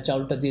মাসের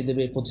চাউলটা দিয়ে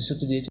দেবে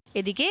প্রতিশ্রুতি দিয়েছে।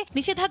 এদিকে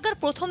নিষেধাজ্ঞার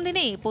প্রথম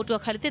দিনেই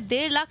পটুয়াখালীতে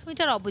 1.5 লাখ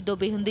মিটার অবৈধ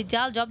বেহুন্দি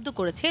জাল জব্দ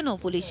করেছে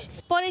নৌপুলিশ।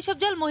 পরে এসব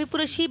জাল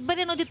মহিপুরের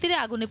শিববাড়িয়া নদীর তীরে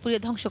আগুনে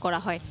পুড়িয়ে ধ্বংস করা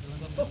হয়।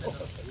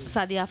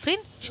 সাদিয়া আফরিন,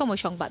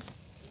 সময় সংবাদ।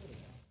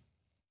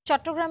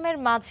 চট্টগ্রামের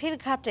মাঝির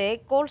ঘাটে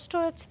কোল্ড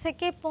স্টোরেজ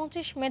থেকে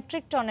 25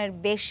 মেট্রিক টনের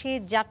বেশি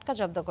জাটকা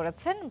জব্দ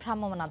করেছেন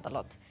ভ্রাম্যমাণ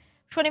আদালত।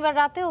 শনিবার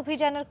রাতে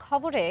অভিযানের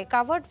খবরে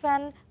কাভার্ড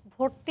ভ্যান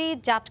ভর্তি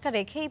জাটকা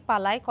রেখেই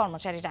পালায়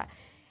কর্মচারীরা।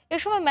 এ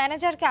সময়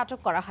ম্যানেজারকে আটক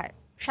করা হয়।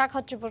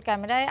 সাক্ষাৎ রিপোর্ট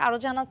ক্যামেরায় আরও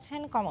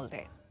জানাচ্ছেন কমল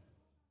দে।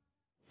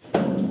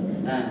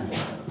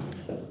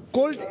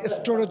 কোল্ড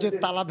স্টোরেজের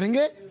তালা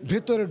ভেঙে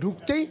ভেতরে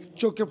ঢুকতেই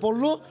চোখে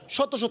পড়ল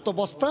শত শত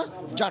বস্তা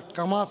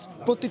জাটকা মাছ।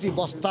 প্রতিটি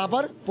বস্তা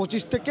আবার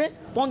 25 থেকে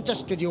 50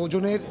 কেজি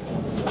ওজনের।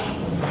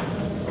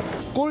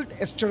 কোল্ড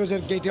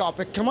স্টোরেজের গেটে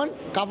অপেক্ষমান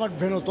কাভার্ড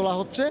ভ্যানও তোলা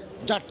হচ্ছে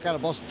জাটকার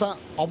বস্তা।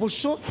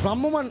 অবশ্য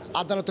ভ্রাম্যমাণ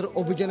আদালতের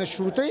অভিযানের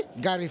শুরুতেই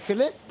গাড়ি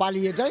ফেলে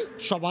পালিয়ে যায়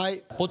সবাই।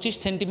 25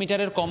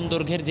 সেন্টিমিটারের কম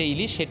দৈর্ঘ্যের যে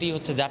ইলিশ সেটি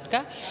হচ্ছে জাটকা।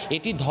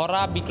 এটি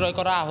ধরা, বিক্রয়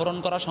করা, আহরণ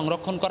করা,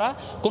 সংরক্ষণ করা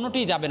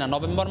কোনোটিই যাবে না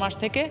নভেম্বর মাস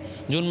থেকে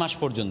জুন মাস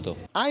পর্যন্ত।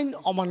 আইন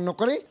অমান্য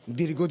করে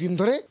দীর্ঘদিন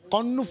ধরে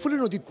কর্ণফুলী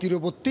নদীর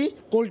তীরবর্তী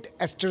কোল্ড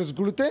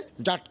স্টোরেজগুলোতে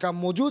জাটকা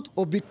মজুদ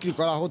ও বিক্রি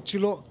করা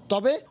হচ্ছিল।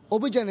 তবে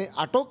অভিযানে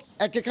আটক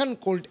একেখান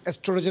কোল্ড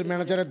স্টোরেজের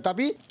ম্যানেজারের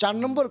দাবি 4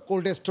 নম্বর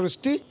কোল্ড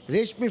স্টোরেজটি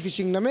রেশমি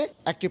ফিশিং নামে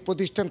একটি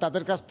প্রতিষ্ঠান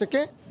তাদের কাছ থেকে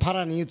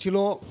ভাড়া নিয়েছিল।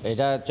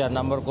 এটা 4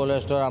 নম্বর কোল্ড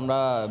স্টোর আমরা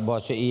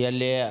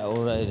ইয়ারলি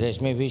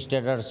রেশমি ফিশ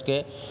ট্রেডার্সকে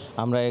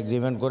আমরা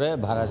এগ্রিমেন্ট করে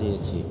ভাড়া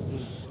দিয়েছি।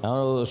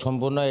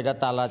 সম্পূর্ণ এটা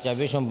তালা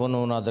চাবি সম্পূর্ণ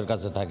ওনাদের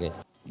কাছে থাকে।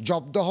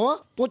 জব্দ হওয়া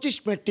 25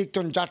 মেট্রিক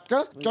টন জাটকা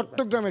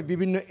চট্টগ্রামের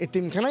বিভিন্ন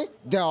এতিমখানায়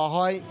দেওয়া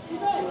হয়।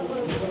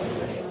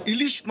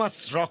 ইলিশ মাছ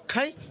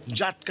রক্ষায়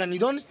জাটকা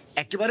নিধন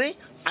একেবারে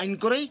আইন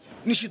করেই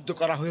নিষিদ্ধ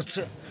করা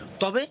হয়েছে।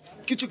 তবে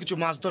কিছু কিছু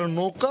মাছ ধরার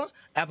নৌকা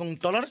এবং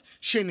ট্রলার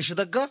সেই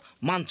নিষেধাজ্ঞা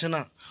মানছে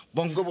না।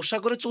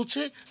 বঙ্গোপসাগরে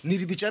চলছে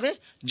নির্বিচারে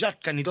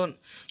জাটকা নিধন।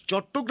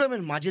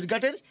 চট্টগ্রামের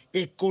মাঝিরঘাটের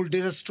এই কোল্ড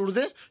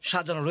স্টোরেজে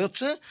সাজানো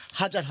রয়েছে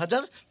হাজার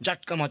হাজার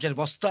জাটকা মাছের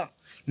বস্তা।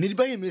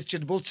 নির্বাহী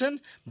ম্যাজিস্ট্রেট বলছেন,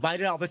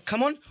 বাইরের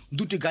অপেক্ষামান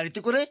 2টি গাড়িতে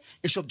করে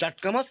এসব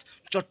জাটকা মাছ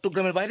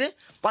চট্টগ্রামের বাইরে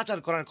পাচার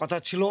করার কথা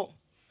ছিল।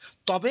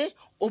 তবে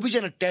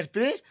অভিযানের টের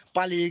পেয়ে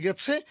পালিয়ে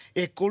গেছে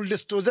এই কোল্ড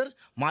স্টোরেজের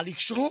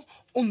মালিকসহ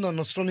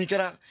অন্যান্য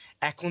শ্রমিকেরা।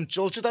 এখন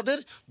চলছে তাদের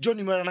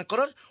জরিমানা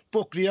করার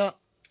প্রক্রিয়া।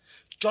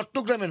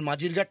 চট্টগ্রামের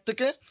মাঝিরঘাট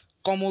থেকে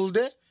কমল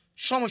দে,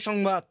 সময়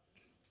সংবাদ।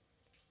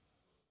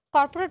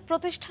 কর্পোরেট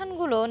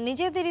প্রতিষ্ঠানগুলো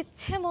নিজেদের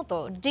ইচ্ছে মতো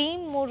ডিম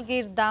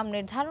মুরগির দাম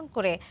নির্ধারণ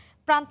করে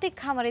প্রান্তিক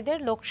খামারিদের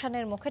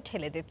লোকসানের মুখে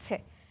ঠেলে দিচ্ছে।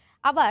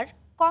 আবার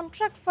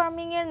কন্ট্রাক্ট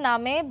ফার্মিংয়ের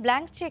নামে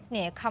ব্ল্যাঙ্ক চেক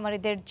নিয়ে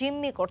খামারিদের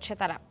জিম্মি করছে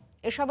তারা।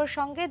 এসবের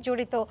সঙ্গে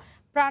জড়িত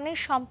প্রাণী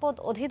সম্পদ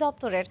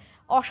অধিদপ্তরের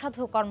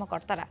অসাধু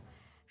কর্মকর্তারা।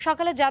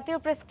 সকালে জাতীয়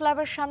প্রেস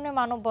ক্লাবের সামনে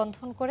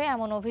মানববন্ধন করে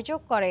এমন অভিযোগ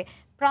করে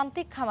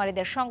প্রান্তিক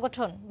খামারিদের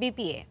সংগঠন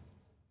বিপিএ।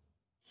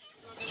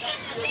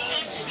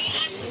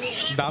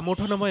 দাম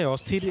ওঠানামায়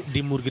অস্থির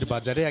ডিম মুরগির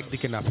বাজারে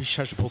একদিকে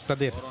নাভিশ্বাস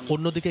ভোক্তাদের,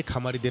 অন্যদিকে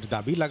খামারিদের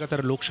দাবি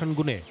লাগাতার লোকসান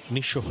গুণে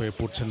নিঃস্ব হয়ে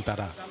পড়ছেন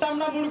তারা।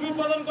 আমরা মুরগি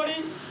উৎপাদন করি,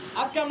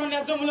 আজকে আমরা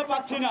ন্যায্য মূল্য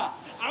পাচ্ছি না।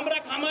 আমরা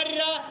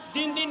খামারিরা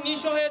দিন দিন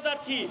নিঃস্ব হয়ে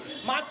যাচ্ছি।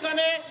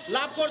 মাঝখানে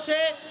লাভ করছে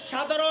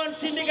সাধারণ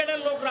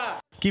সিন্ডিকেটের লোকরা।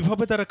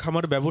 কিভাবে তারা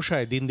খামার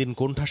ব্যবসায় দিন দিন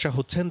কোণঠাসা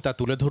হচ্ছেন তা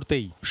তুলে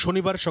ধরতেই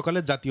শনিবার সকালে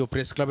জাতীয়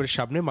প্রেস ক্লাবের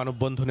সামনে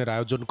মানববন্ধনের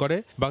আয়োজন করে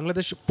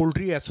বাংলাদেশ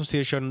পোল্ট্রি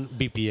অ্যাসোসিয়েশন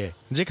বিপিএ,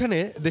 যেখানে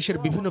দেশের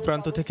বিভিন্ন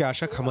প্রান্ত থেকে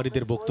আসা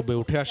খামারিদের বক্তব্যে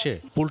উঠে আসে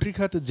পোল্ট্রি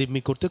খাত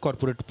জিম্মি করতে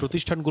কর্পোরেট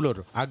প্রতিষ্ঠানগুলোর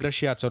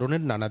আগ্রাসী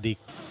আচরণের নানা দিক।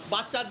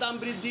 বাচ্চার দাম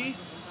বৃদ্ধি,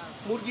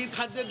 মুরগির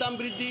খাদ্যের দাম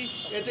বৃদ্ধি,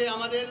 এতে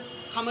আমাদের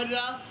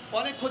খামারিরা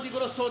অনেক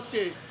ক্ষতিগ্রস্ত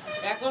হচ্ছে।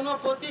 এখনো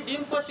প্রতি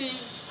ডিম প্রতি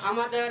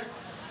আমাদের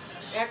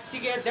 1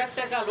 থেকে 1.5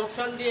 টাকা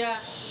লোকসান দিয়ে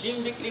ডিম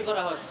বিক্রি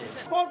করা হচ্ছে।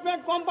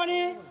 কর্পোরেট কোম্পানি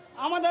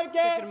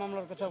আমাদেরকে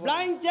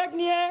ব্লাইন্ড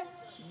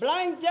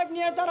চেক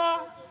নিয়ে তারা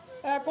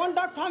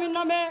কন্ট্রাক্ট ফার্মিং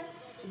নামে,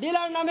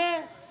 ডিলার নামে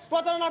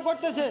প্রতারণা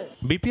করতেছে।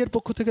 বিপিএর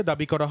পক্ষ থেকে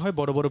দাবি করা হয়,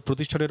 বড় বড়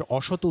প্রতিষ্ঠানের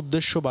অসৎ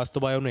উদ্দেশ্য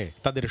বাস্তবায়নে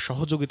তাদের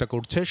সহযোগিতা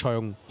করছে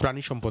স্বয়ং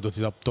প্রাণী সম্পদ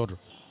অধিদপ্তর।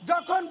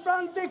 যখন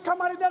প্রান্তিক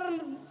খামারিদের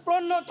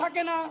পণ্য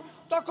থাকে না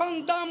তখন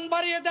দাম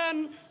বাড়িয়ে দেন,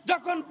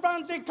 যখন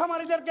প্রান্তিক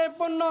খামারিদেরকে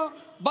পণ্য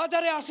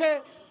বাজারে আসে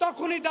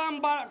তখনই দাম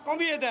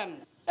কমিয়ে দেন।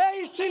 এই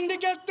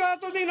সিন্ডিকেট তো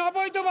এতদিন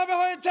অবৈধভাবে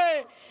হয়েছে,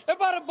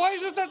 এবার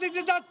বৈধতা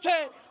দিতে যাচ্ছে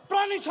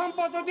প্রাণী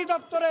সম্পদ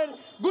অধিদপ্তরের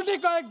গুটি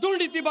কয়েক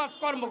দুর্নীতিবাজ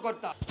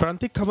কর্মকর্তা।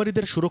 প্রান্তিক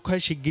খামারিদের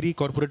সুরক্ষায় শিগগিরই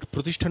কর্পোরেট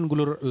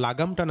প্রতিষ্ঠানগুলোর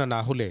লাগাম টানা না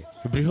হলে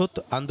বৃহৎ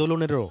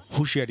আন্দোলনেরও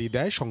হুঁশিয়ারি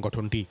দেয়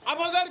সংগঠনটি।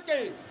 আমাদেরকে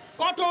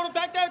কঠোর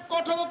থেকে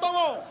কঠোরতম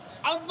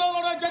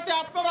আন্দোলনে যেতে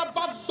আপনারা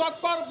বাধ্য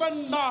করবেন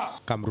না।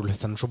 কামরুল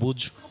হাসান সবুজ,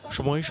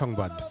 সময়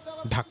সংবাদ,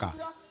 ঢাকা।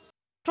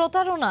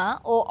 প্রতারণা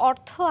ও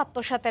অর্থ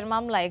আত্মসাতের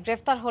মামলায়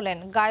গ্রেফতার হলেন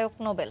গায়ক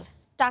নোবেল।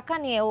 টাকা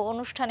নিয়েও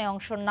অনুষ্ঠানে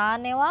অংশ না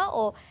নেওয়া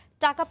ও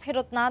টাকা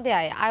ফেরত না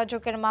দেওয়ায়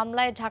আয়োজকের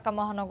মামলায় ঢাকা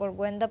মহানগর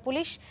গোয়েন্দা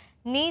পুলিশ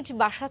নিজ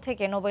বাসা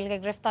থেকে নোবেলকে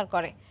গ্রেফতার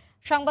করে।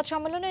 সংবাদ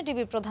সম্মেলনে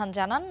ডিবি প্রধান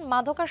জানান,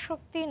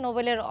 মাদকাসক্তি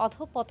নোবেলের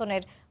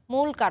অধঃপতনের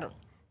মূল কারণ।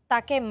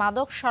 তাকে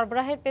মাদক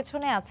সরবরাহের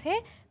পেছনে আছে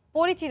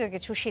পরিচিত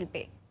কিছু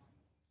শিল্পী।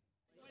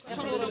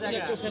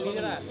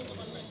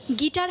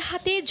 গিটার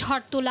হাতে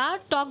ঝড় তোলা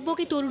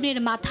টকবকে তরুণের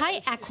মাথায়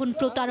এখন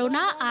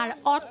প্রতারণা আর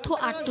অর্থ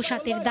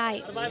আত্মসাতের দায়।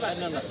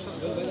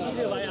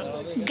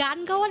 গান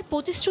গাওয়ার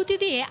প্রতিশ্রুতি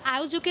দিয়ে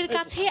আয়োজকের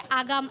কাছে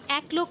আগাম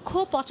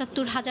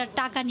 1,75,000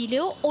 টাকা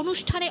নিলেও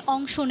অনুষ্ঠানে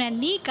অংশ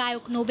নেননি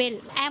গায়ক নোবেল।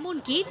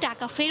 এমনকি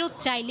টাকা ফেরত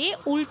চাইলে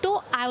উল্টো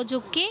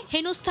আয়োজককে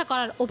হেনস্থা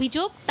করার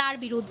অভিযোগ তার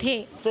বিরুদ্ধে।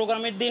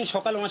 প্রোগ্রামের দিন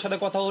সকালে ওনার সাথে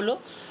কথা হলো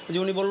যে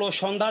উনি বললো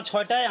সন্ধ্যা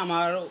 6টায়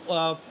আমার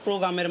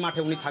প্রোগ্রামের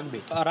মাঠে উনি থাকবে।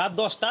 রাত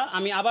 10টা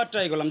আমি আবার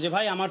ট্রাই করলাম যে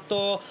ভাই আমার আমার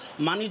তো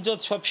মান ইজ্জত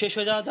সব শেষ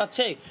হয়ে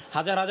যাচ্ছে,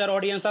 হাজার হাজার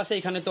অডিয়েন্স আছে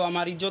এখানে, তো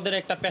আমার ইজ্জতের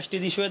একটা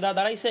প্রেস্টিজ ইস্যু হয়ে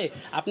দাঁড়াইছে।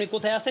 আপনি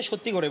কোথায় আছে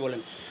সত্যি করে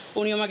বলেন।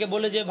 উনি আমাকে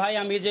বলে যে ভাই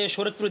আমি যে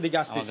শরৎপুরের দিকে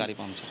আসতেছি,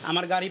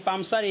 আমার গাড়ি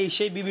পাংচার, এই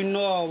সেই বিভিন্ন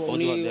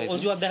উনি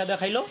অজুহাত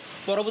দেখাইলো।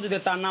 পরবর্তীতে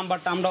তার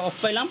নাম্বারটা আমরা অফ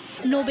পাইলাম।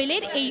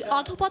 নোবেলের এই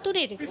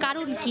অধপতনের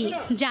কারণ কি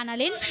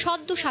জানালেন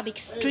সদ্য সাবেক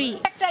স্ত্রী।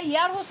 একটা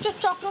এয়ার হোস্টেস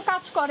চক্র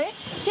কাজ করে,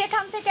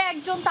 সেখান থেকে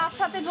একজন তার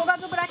সাথে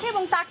যোগাযোগ রাখে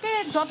এবং তাকে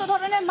যত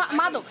ধরনের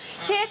মাদক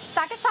সে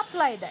তাকে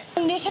সাপ্লাই দেয়।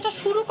 নেশাটা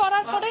শুরু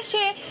করার পরে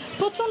সে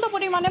প্রচণ্ড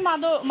পরিমাণে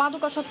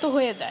মাদকাসক্ত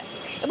হয়ে যায়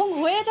এবং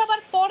হয়ে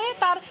যাবার পরে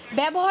তার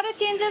ব্যবহারে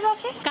চেঞ্জেস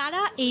আসে।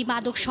 কারা এই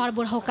মাদক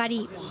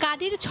সরবরাহকারী,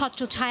 কাদের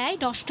ছত্রছায়ায়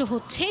নষ্ট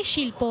হচ্ছে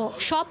শিল্প,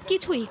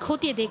 সবকিছুই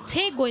খতিয়ে দেখছে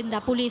গোয়েন্দা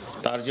পুলিশ।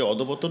 তার যে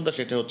অধপতনটা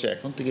সেটা হচ্ছে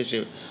এখন থেকে সে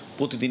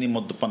প্রতিদিনই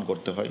মদ্যপান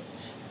করতে হয়,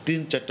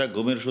 3-4টা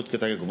ঘুমের ওষুধকে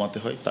তাকে ঘুমাতে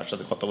হয়, তার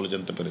সাথে কথা বলে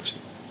জানতে পেরেছে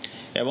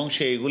এবং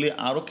সে এগুলি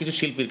আরও কিছু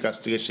শিল্পীর কাছ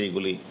থেকে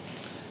সেইগুলি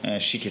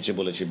শিখেছে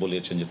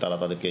বলেছেন যে তারা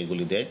তাদেরকে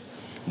এগুলি দেয়,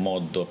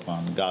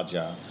 মদ্যপান,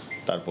 গাঁজা,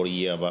 তারপর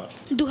ইয়াবা।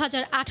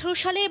 2018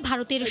 সালে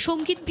ভারতের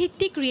সঙ্গীত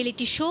ভিত্তিক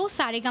রিয়েলিটি শো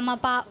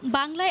সারেগামাপা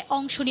বাংলায়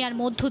অংশ নেওয়ার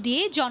মধ্য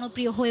দিয়ে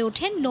জনপ্রিয় হয়ে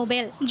ওঠেন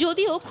নোবেল।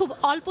 যদিও খুব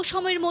অল্প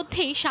সময়ের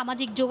মধ্যেই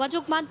সামাজিক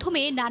যোগাযোগ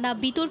মাধ্যমে নানা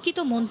বিতর্কিত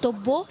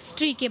মন্তব্য,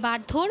 স্ত্রীকে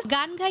মারধর,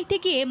 গান গাইতে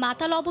গিয়ে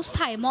মাতাল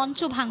অবস্থায় মঞ্চ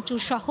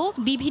ভাঙচুর সহ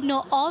বিভিন্ন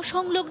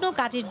অসংলগ্ন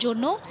কাজের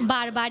জন্য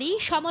বারবারই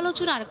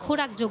সমালোচনার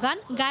খোরাক যোগান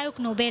গায়ক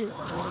নোবেল।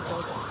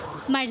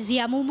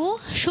 মার্জিয়া মুমু,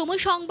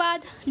 সময় সংবাদ,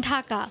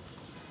 ঢাকা।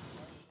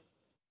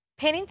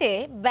 ফেনীতে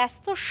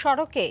ব্যস্ত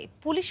সড়কে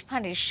পুলিশ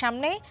ফাঁড়ির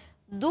সামনে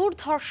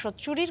দুর্ধর্ষ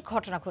চুরির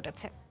ঘটনা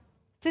ঘটেছে।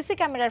 সিসি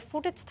ক্যামেরার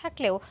ফুটেজ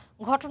থাকলেও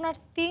ঘটনার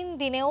 3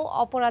 দিনেও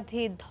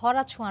অপরাধী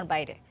ধরা ছোঁয়ার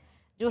বাইরে।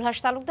 জুলহাস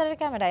তালুকদারের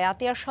ক্যামেরায়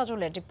আতিয়ার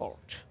সজলের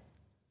রিপোর্ট।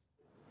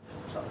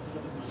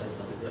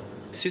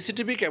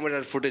 সিসিটিভি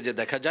ক্যামেরার ফুটেজে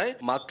দেখা যায়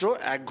মাত্র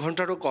 1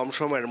 ঘন্টারও কম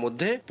সময়ের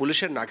মধ্যে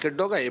পুলিশের নাকের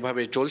ডগায়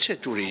এভাবে চলছে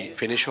চুরি।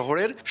 ফেনী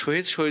শহরের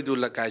শহীদ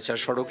শহীদুল্লাহ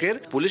কায়সার সড়কের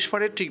পুলিশ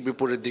ফাঁড়ির ঠিক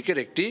বিপরীত দিকের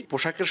একটি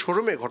পোশাকের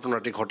শোরুমে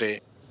ঘটনাটি ঘটে।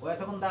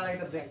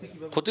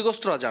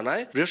 ক্ষতিগ্রস্তরা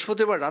জানায়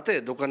বৃহস্পতিবার রাতে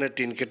দোকানের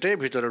টিন কেটে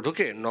ভিতরে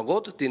ঢুকে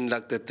নগদ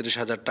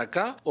 3,33,000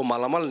 টাকা ও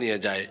মালামাল নিয়ে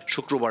যায়।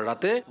 শুক্রবার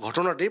রাতে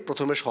ঘটনাটি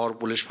প্রথমে শহর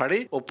পুলিশ ফাঁড়ি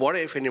ও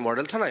পরে ফেনী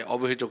মডেল থানায়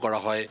অবহিত করা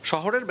হয়।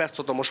 শহরের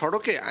ব্যস্ততম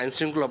সড়কে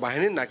আইনশৃঙ্খলা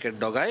বাহিনীর নাকের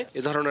ডগায়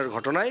এ ধরনের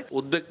ঘটনায়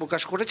উদ্বেগ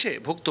প্রকাশ করেছে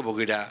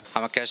ভুক্তভোগীরা।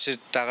 আমার ক্যাশের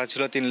টাকা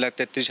ছিল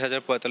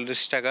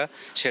 3,33,045 টাকা,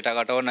 সে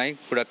টাকাটাও নাই,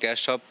 পুরো ক্যাশ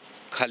সব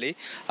খালি।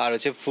 আর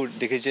হচ্ছে ফুড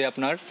দেখেছি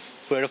আপনার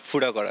পুরো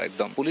ফুডা করা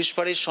একদম। পুলিশ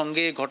ফাঁড়ির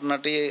সঙ্গে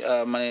ঘটনাটি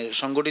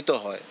সংগঠিত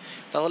হয়,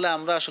 তাহলে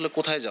আমরা আসলে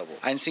কোথায় যাব?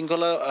 আইন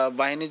শৃঙ্খলা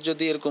বাহিনীর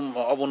যদি এরকম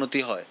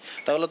অবনতি হয়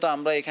তাহলে তো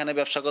আমরা এখানে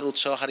ব্যবসা করার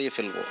উৎসাহ হারিয়ে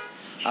ফেলবো।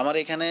 আমার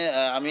এখানে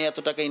আমি এত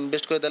টাকা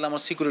ইনভেস্ট করে দিলে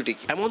আমার সিকিউরিটি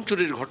কি? এমন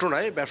চুরির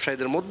ঘটনায়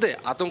ব্যবসায়ীদের মধ্যে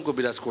আতঙ্ক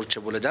বিরাজ করছে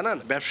বলে জানান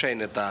ব্যবসায়ী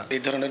নেতা।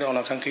 এই ধরনের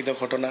অনাকাঙ্ক্ষিত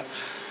ঘটনা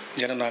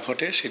যেন না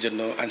ঘটে সেজন্য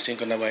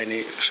আইনশৃঙ্খলা বাহিনী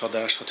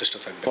সদা সচেষ্ট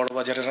থাকবে।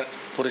 বড়বাজারের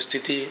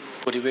পরিস্থিতি,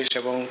 পরিবেশ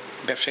এবং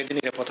ব্যবসায়ীদের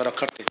নিরাপত্তা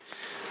রক্ষার্থে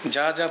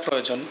যা যা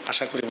প্রয়োজন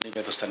আশা করি উনি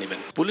ব্যবস্থা নেবেন।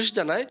 পুলিশ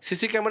জানায়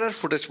সিসি ক্যামেরার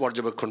ফুটেজ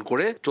পর্যবেক্ষণ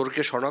করে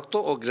চোরকে শনাক্ত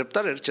ও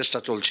গ্রেপ্তারের চেষ্টা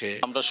চলছে।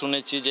 আমরা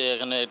শুনেছি যে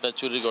এখানে একটা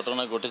চুরির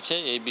ঘটনা ঘটেছে,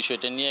 এই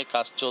বিষয়টা নিয়ে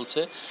কাজ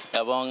চলছে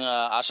এবং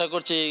আশা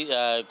করছি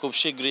খুব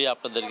শীঘ্রই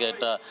আপনাদেরকে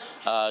একটা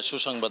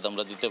সুসংবাদ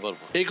আমরা দিতে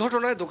পারবো। এই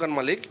ঘটনায় দোকান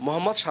মালিক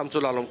মোহাম্মদ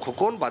শামসুল আলম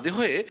খোকন বাদী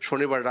হয়ে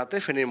শনিবার রাতে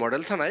ফেনী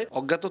মডেল থানায়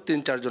অজ্ঞাত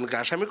 3-4 জনকে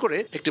আসামি করে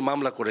একটি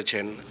মামলা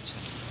করেছেন।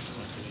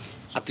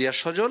 আতিয়ার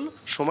সজল,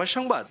 সময়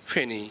সংবাদ,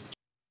 ফেনী।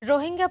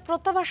 রোহিঙ্গা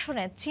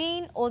প্রত্যাবাসনে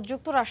চীন ও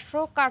যুক্তরাষ্ট্র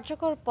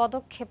কার্যকর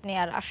পদক্ষেপ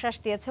নেওয়ার আশ্বাস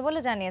দিয়েছে বলে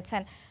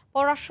জানিয়েছেন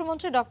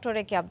পররাষ্ট্রমন্ত্রী ডক্টর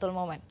এ কে আব্দুল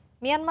মোমেন।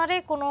 মিয়ানমারে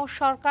কোন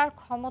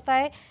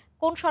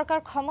সরকার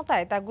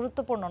ক্ষমতায় তা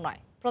গুরুত্বপূর্ণ নয়,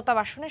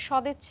 প্রত্যাবাসনে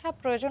সদিচ্ছা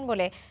প্রয়োজন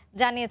বলে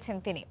জানিয়েছেন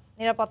তিনি।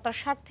 নিরাপত্তার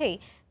স্বার্থেই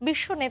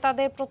বিশ্ব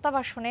নেতাদের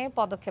প্রত্যাবাসনে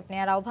পদক্ষেপ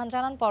নেওয়ার আহ্বান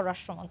জানান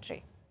পররাষ্ট্রমন্ত্রী।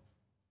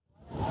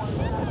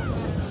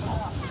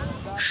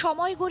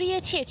 সময়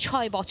গড়িয়েছে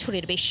 6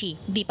 বছরের বেশি।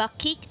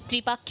 দ্বিপাক্ষিক,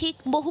 ত্রিপাক্ষিক,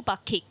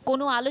 বহুপাক্ষিক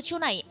কোনো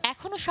আলোচনায়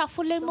এখনো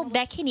সাফল্যের মুখ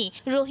দেখেনি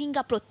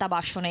রোহিঙ্গা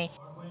প্রত্যাবাসনে।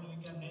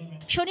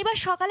 শনিবার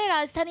সকালে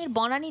রাজধানীর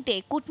বনানীতে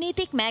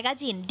কূটনীতিক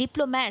ম্যাগাজিন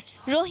ডিপ্লোম্যাটস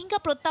রোহিঙ্গা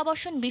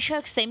প্রত্যাবাসন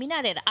বিষয়ক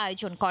সেমিনারের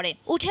আয়োজন করে।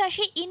 উঠে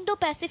আসে ইন্দো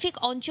প্যাসিফিক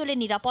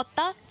অঞ্চলের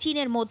নিরাপত্তা,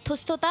 চীনের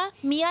মধ্যস্থতা,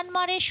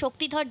 মিয়ানমারের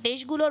শক্তিধর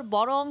দেশগুলোর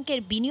বড় অঙ্কের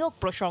বিনিয়োগ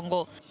প্রসঙ্গ।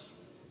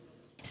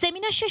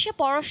 সেমিনার শেষে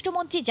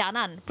পররাষ্ট্রমন্ত্রী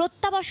জানান,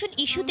 প্রত্যাবাসন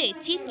ইস্যুতে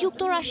চীন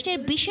যুক্তরাষ্ট্রের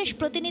বিশেষ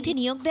প্রতিনিধি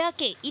নিয়োগ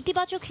দেওয়াকে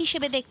ইতিবাচক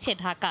হিসেবে দেখছে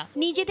ঢাকা।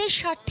 নিজেদের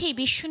স্বার্থে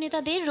বিশ্ব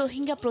নেতাদের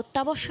রোহিঙ্গা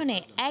প্রত্যাবাসনে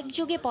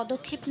একযোগে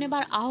পদক্ষেপ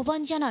নেবার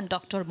আহ্বান জানান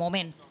ডক্টর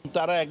মোমেন।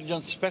 তারা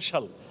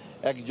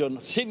একজন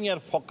সিনিয়র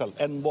ফোকাল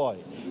এনবয়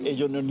এই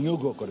জন্য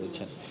নিয়োগও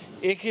করেছেন।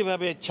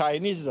 একইভাবে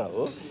চাইনিজরাও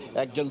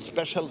একজন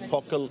স্পেশাল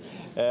ফোকাল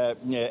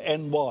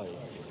এনবয়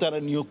তারা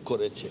নিয়োগ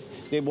করেছে।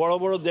 এই বড়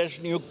বড় দেশ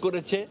নিয়োগ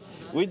করেছে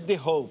উইথ দি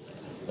হোপ,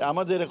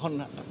 আমাদের এখন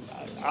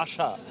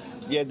আশা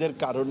যে এদের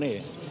কারণে,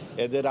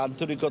 এদের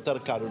আন্তরিকতার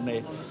কারণে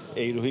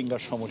এই রোহিঙ্গা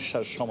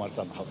সমস্যার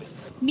সমাধান হবে।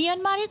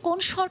 মিয়ানমারে কোন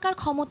সরকার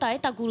ক্ষমতায়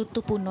তা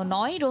গুরুত্বপূর্ণ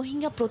নয়,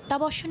 রোহিঙ্গা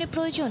প্রত্যাবাসনে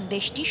প্রয়োজন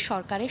দেশটির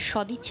সরকারের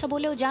সদিচ্ছা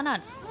বলেও জানান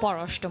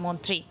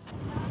পররাষ্ট্রমন্ত্রী।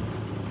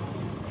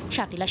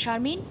 শাতিলা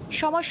শারমিন,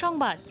 সময়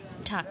সংবাদ,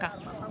 ঢাকা।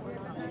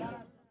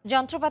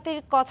 যন্ত্রপাতির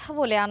কথা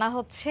বলে আনা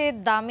হচ্ছে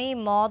দামি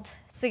মদ,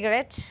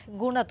 সিগারেট,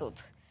 গুনা দুধ।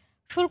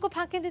 শুল্ক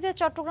ফাঁকি দিতে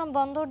চট্টগ্রাম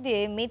বন্দর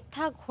দিয়ে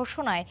মিথ্যা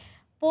ঘোষণায়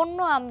পণ্য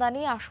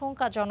আমদানি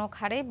আশঙ্কাজনক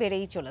হারে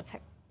বেড়েই চলেছে।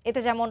 এতে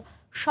যেমন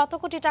শত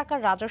কোটি টাকার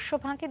রাজস্ব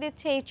ফাঁকি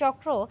দিচ্ছে এই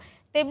চক্র,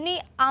 তেমনি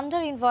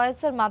আন্ডার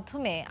ইনভয়েসের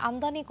মাধ্যমে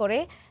আমদানি করে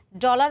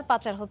ডলার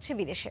পাচার হচ্ছে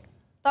বিদেশে।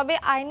 তবে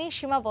আইনি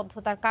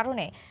সীমাবদ্ধতার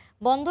কারণে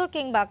বন্দর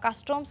কিংবা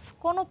কাস্টমস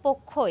কোনো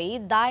পক্ষই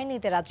দায়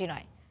নিতে রাজি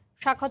নয়।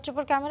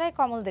 সাক্ষাৎকার ক্যামেরায়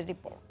কমলদের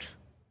রিপোর্ট।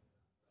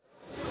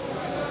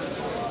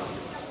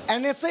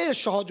 এনএসএ এর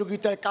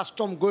সহযোগিতায়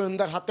কাস্টম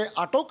গোয়েন্দার হাতে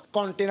আটক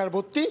কন্টেনার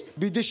ভর্তি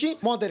বিদেশি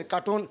মদের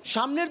কার্টন।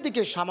 সামনের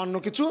দিকে সামান্য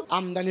কিছু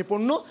আমদানি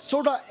পণ্য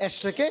সোডা অ্যাশ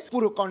থেকে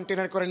পুরো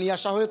কন্টেনার করে নিয়ে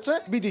আসা হয়েছে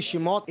বিদেশি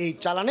মদ। এই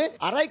চালানে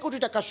 2.5 কোটি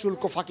টাকা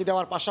শুল্ক ফাঁকি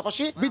দেওয়ার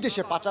পাশাপাশি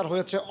বিদেশে পাচার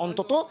হয়েছে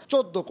অন্তত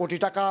 14 কোটি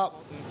টাকা।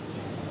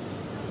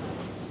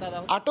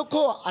 আটক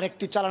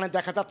আরেকটি চালানে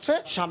দেখা যাচ্ছে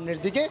সামনের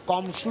দিকে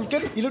কম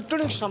শুল্কের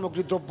ইলেকট্রনিক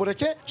সামগ্রী দ্রব্য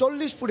রেখে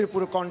 40 ফুটের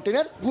পুরো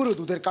কন্টেনার গুঁড়ো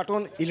দুধের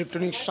কার্টন।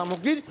 ইলেকট্রনিক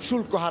সামগ্রীর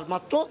শুল্ক হার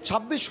মাত্র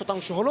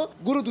 26% হলো,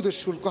 গুঁড়ো দুধের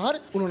শুল্ক হার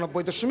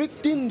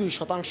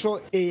 89.32%।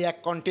 এই এক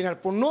কন্টেনার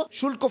পণ্য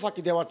শুল্ক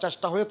ফাঁকি দেওয়ার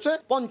চেষ্টা হয়েছে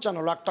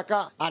 55 লাখ টাকা,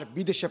 আর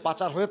বিদেশে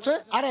পাচার হয়েছে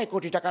 2.5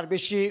 কোটি টাকার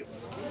বেশি।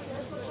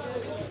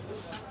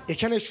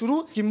 এখানে শুরু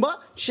কিংবা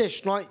শেষ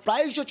নয়,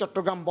 প্রায়শই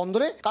চট্টগ্রাম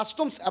বন্দরে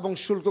কাস্টমস এবং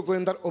শুল্ক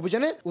গোয়েন্দার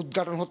অভিযানে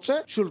উদ্ঘাটন হচ্ছে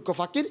শুল্ক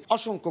ফাঁকির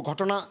অসংখ্য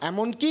ঘটনা।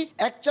 এমনকি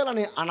এক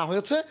চালানে আনা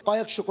হয়েছে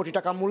কয়েকশো কোটি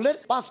টাকা মূল্যের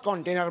 5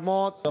 কন্টেনার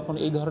মদ। যখন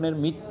এই ধরনের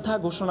মিথ্যা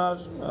ঘোষণার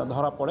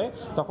ধরা পড়ে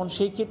তখন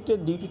সেই ক্ষেত্রে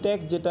ডিউটি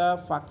ট্যাক্স যেটা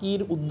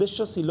ফাঁকির উদ্দেশ্য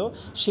ছিল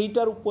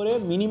সেইটার উপরে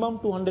মিনিমাম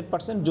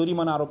 200%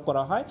 জরিমানা আরোপ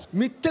করা হয়।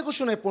 মিথ্যা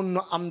ঘোষণায় পণ্য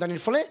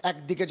আমদানির ফলে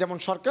একদিকে যেমন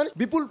সরকার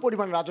বিপুল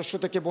পরিমাণ রাজস্ব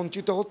থেকে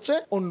বঞ্চিত হচ্ছে,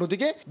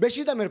 অন্যদিকে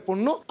বেশি দামের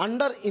পণ্য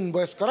আন্ডার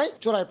ইনভয়েস করায়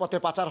চোরাই পথে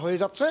পাচার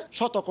হয়ে যাচ্ছে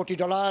শত কোটি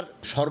ডলার।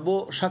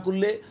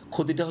 সর্বসাকুল্যে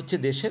ক্ষতিটা হচ্ছে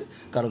দেশের,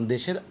 কারণ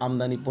দেশের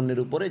আমদানি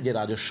পণ্যের উপরে যে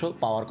রাজস্ব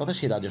পাওয়ার কথা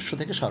সেই রাজস্ব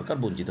থেকে সরকার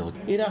বঞ্চিত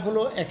হচ্ছে। এরা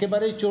হলো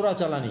একেবারেই চোরা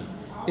চালানি,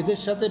 এদের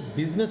সাথে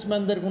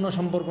বিজনেসম্যানদের কোনো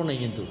সম্পর্ক নেই।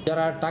 কিন্তু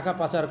যারা টাকা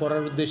পাচার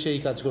করার উদ্দেশ্যে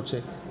এই কাজ করছে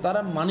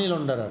তারা মানি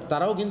লন্ডারার,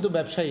 তারাও কিন্তু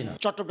ব্যবসায়ী না।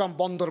 চট্টগ্রাম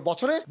বন্দর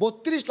বছরে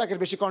 32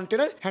 লাখের বেশি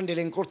কন্টেনার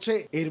হ্যান্ডেলিং করছে।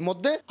 এর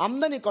মধ্যে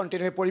আমদানি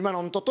কন্টেনারের পরিমাণ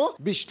অন্তত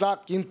 20 লাখ।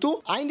 কিন্তু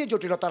আইনি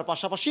জটিলতার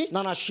পাশাপাশি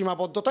নানা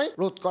সীমাবদ্ধতায়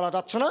রোধ করা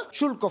যাচ্ছে না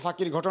শুল্ক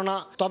ফাঁকির ঘটনা।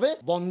 তবে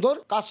বন্দর,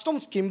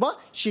 কাস্টমস কিংবা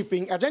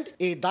শিপিং এজেন্ট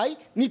এই দায়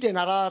নিতে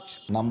নারাজ।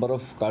 নাম্বার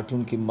অফ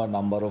কার্টুন কিংবা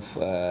number of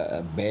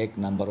bag,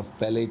 number of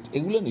palette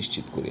এগুলো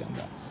নিশ্চিত করি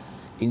আমরা।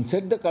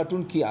 ইনসাইড দ্য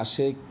কার্টুন কি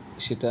আসে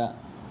সেটা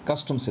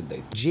কাস্টমসের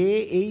দায়িত্ব। যে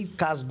এই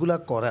কাজগুলা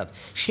করার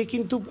সে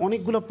কিন্তু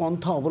অনেকগুলো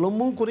পন্থা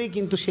অবলম্বন করেই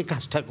কিন্তু সে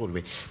কাজটা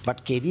করবে, বাট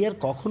ক্যারিয়ার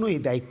কখনো এই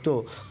দায়িত্ব,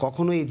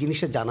 কখনো এই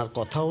জিনিসে জানার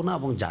কথাও না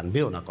এবং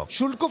জানবেও না।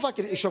 শুল্ক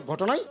ফাঁকির এসব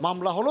ঘটনায়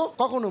মামলা হলো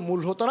কখনো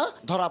মূল হোতারা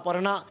ধরা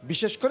পড়ে না।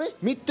 বিশেষ করে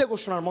মিথ্যে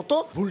ঘোষণার মতো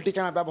ভুল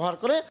ঠিকানা ব্যবহার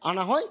করে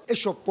আনা হয়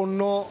এসব পণ্য।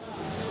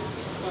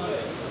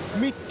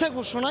 মিথ্যে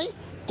ঘোষণায়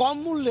কম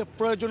মূল্যে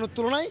প্রয়োজনের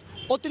তুলনায়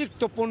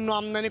অতিরিক্ত পণ্য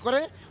আমদানি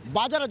করে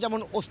বাজারে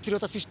যেমন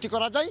অস্থিরতা সৃষ্টি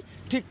করা যায়,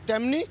 ঠিক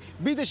তেমনি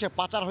বিদেশে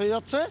পাচার হয়ে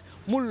যাচ্ছে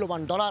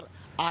মূল্যবান ডলার।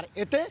 আর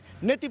এতে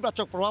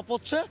নেতিবাচক প্রভাব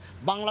পড়ছে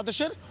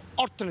বাংলাদেশের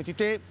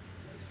অর্থনীতিতে।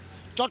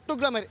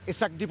 চট্টগ্রামের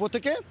ইসাক ডিপো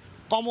থেকে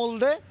কমল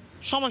দে,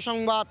 সময়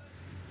সংবাদ।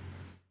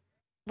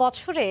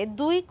 বছরে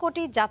 2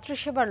 কোটি যাত্রী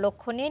সেবার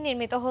লক্ষ্য নিয়ে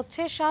নির্মিত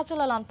হচ্ছে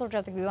শাহজালাল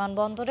আন্তর্জাতিক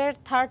বিমানবন্দরের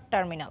 3rd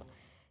টার্মিনাল।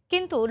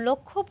 কিন্তু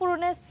লক্ষ্য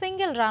পূরণে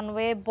সিঙ্গেল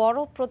রানওয়ে বড়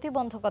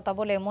প্রতিবন্ধকতা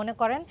বলে মনে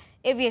করেন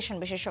এভিয়েশন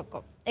বিশেষজ্ঞ।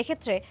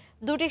 এক্ষেত্রে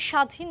 2টি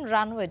স্বাধীন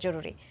রানওয়ে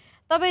জরুরি।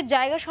 তবে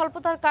জায়গা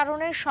স্বল্পতার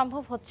কারণে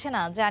সম্ভব হচ্ছে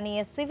না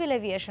জানিয়ে সিভিল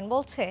এভিয়েশন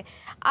বলছে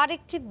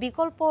আরেকটি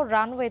বিকল্প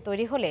রানওয়ে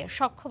তৈরি হলে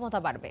সক্ষমতা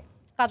বাড়বে।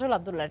 কাজল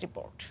আব্দুল্লাহর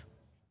রিপোর্ট।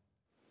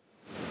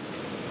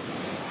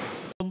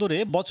 বন্দরে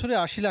বছরে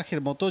 80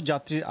 লাখের মতো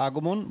যাত্রীর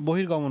আগমন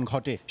বহির্গমন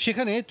ঘটে।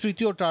 সেখানে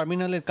 3য়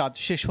টার্মিনালের কাজ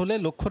শেষ হলে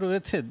লক্ষ্য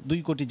রয়েছে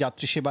 2 কোটি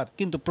যাত্রী সেবার।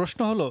 কিন্তু প্রশ্ন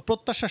হলো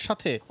প্রত্যাশার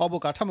সাথে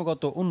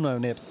অবকাঠামোগত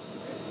উন্নয়নের।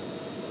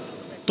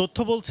 তথ্য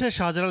বলছে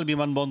শাহজালাল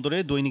বিমানবন্দরে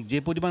দৈনিক যে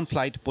পরিমাণ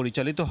ফ্লাইট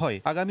পরিচালিত হয়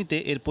আগামীতে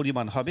এর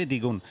পরিমাণ হবে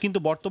দ্বিগুণ। কিন্তু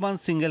বর্তমান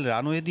সিঙ্গেল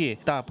রানওয়ে দিয়ে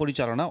তা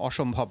পরিচালনা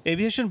অসম্ভব।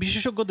 এভিয়েশন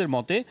বিশেষজ্ঞদের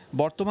মতে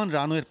বর্তমান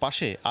রানওয়ের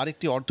পাশে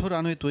আরেকটি অর্ধ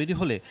রানওয়ে তৈরি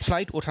হলে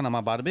ফ্লাইট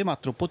ওঠানামা বাড়বে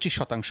মাত্র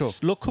 25%।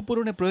 লক্ষ্য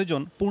পূরণে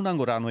প্রয়োজন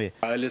পূর্ণাঙ্গ রানওয়ে।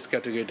 আইএলএস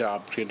ক্যাটাগরিটা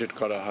আপগ্রেডেড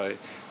করা হয়,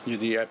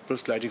 যদি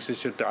অ্যাপ্রোচ লাইটিং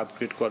সিস্টেমটা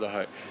আপগ্রেড করা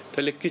হয়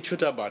তাহলে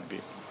কিছুটা বাড়বে,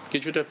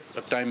 কিছুটা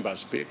টাইম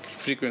বাঁচবে,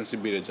 ফ্রিকোয়েন্সি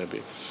বেড়ে যাবে।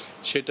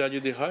 সেটা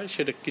যদি হয়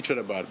সেটা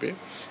কিছুটা বাড়বে।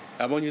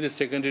 এবং যদি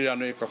সেকেন্ডারি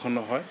রানওয়ে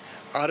কখনো হয়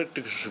আর একটু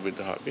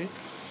সুবিধা হবে।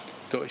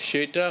 তো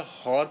সেটা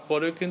হওয়ার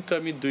পরেও কিন্তু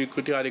আমি 2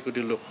 কোটি 2.5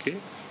 কোটি লোককে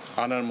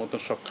আনার মতো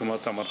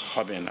সক্ষমতা আমার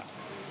হবে না।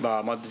 বা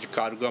আমাদের যে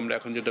কার্গো আমরা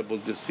এখন যেটা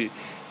বলতেছি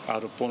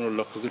আরও 15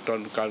 লক্ষ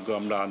টন কার্গো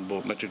আমরা আনবো,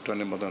 মেট্রিক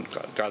টনের মতন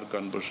কার্গো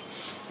আনবো,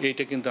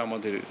 এইটা কিন্তু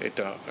আমাদের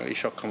এই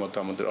সক্ষমতা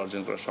আমাদের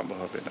অর্জন করা সম্ভব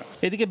হবে না।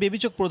 এদিকে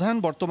বেবিচক প্রধান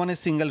বর্তমানে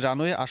সিঙ্গেল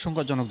রানওয়ে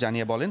আশঙ্কাজনক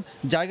জানিয়ে বলেন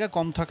জায়গা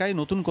কম থাকায়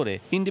নতুন করে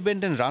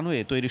ইন্ডিপেন্ডেন্ট রানওয়ে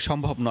তৈরি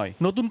সম্ভব নয়।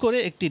 নতুন করে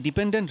একটি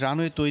ডিপেন্ডেন্ট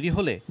রানওয়ে তৈরি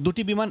হলে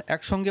 2টি বিমান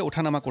একসঙ্গে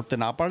ওঠানামা করতে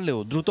না পারলেও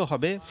দ্রুত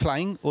হবে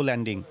ফ্লাইং ও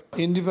ল্যান্ডিং।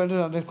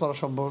 ইন্ডিপেন্ডেন্ট রানওয়ে করা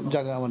সম্ভব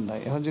জায়গা আমার নাই।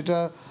 এখন যেটা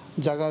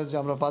জায়গা যে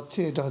আমরা পাচ্ছি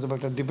এটা হয়তো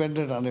একটা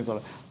ডিপেন্ডেন্ট রানে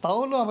করা,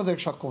 তাহলেও আমাদের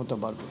সক্ষমতা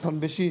বাড়বে। কারণ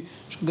বেশি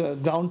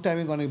গ্রাউন্ড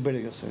টাইমিং অনেক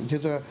বেড়ে গেছে,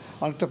 যেহেতু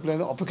অনেকটা প্লেন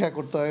অপেক্ষা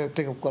করতে হয়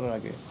টেক অফ করার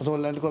আগে অথবা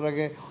ল্যান্ড করার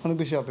আগে অনেক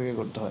বেশি অপেক্ষা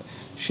করতে হয়।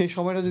 সেই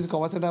সময়টা যদি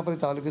কমাতে না পারি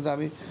তাহলে কিন্তু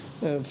আমি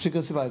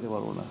ফ্রিকোয়েন্সি বাড়াতে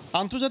পারবো না।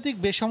 আন্তর্জাতিক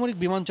বেসামরিক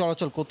বিমান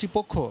চলাচল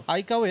কর্তৃপক্ষ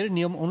আইকাওয়ের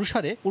নিয়ম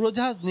অনুসারে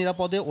উড়োজাহাজ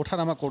নিরাপদে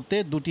ওঠানামা করতে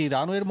দুটি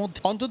রানওয়ের মধ্যে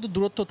অন্তত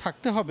দূরত্ব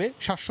থাকতে হবে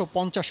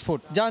 750 ফুট,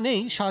 যা নেই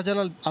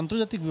শাহজালাল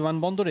আন্তর্জাতিক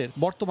বিমানবন্দরের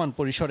বর্তমান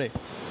পরিসরে।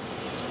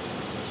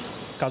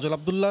 কাজল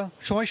আব্দুল্লাহ,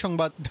 সময়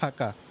সংবাদ,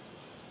 ঢাকা।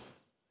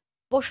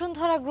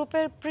 বসুন্ধরা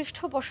গ্রুপের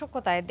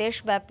পৃষ্ঠপোষকতায়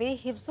দেশব্যাপী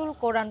হিফজুল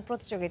কোরআন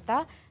প্রতিযোগিতা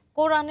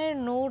কোরআনের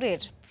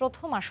নূরের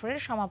প্রথম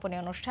আসরের সমাপনী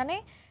অনুষ্ঠানে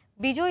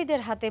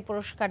বিজয়ীদের হাতে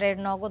পুরস্কারের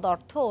নগদ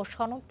অর্থ ও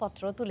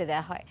সনদপত্র তুলে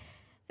দেওয়া হয়।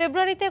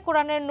 ফেব্রুয়ারিতে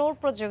কোরআনের নূর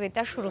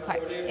প্রতিযোগিতা শুরু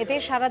হয়। এতে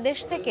সারা দেশ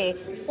থেকে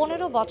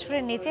 15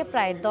 বছরের নিচে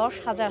প্রায়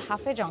 10,000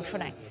 হাফেজ অংশ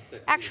নেয়।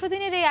 100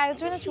 দিনের এই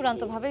আয়োজনে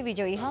চূড়ান্তভাবে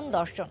বিজয়ী হন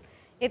 10 জন।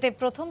 এতে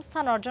প্রথম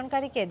স্থান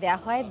অর্জনকারীকে দেয়া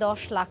হয় 10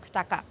 লাখ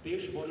টাকা।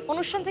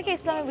 অনুষ্ঠান থেকে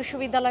ইসলামী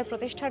বিশ্ববিদ্যালয়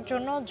প্রতিষ্ঠার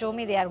জন্য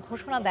জমি দেওয়ার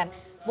ঘোষণা দেন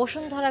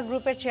বসুন্ধরা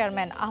গ্রুপের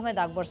চেয়ারম্যান আহমেদ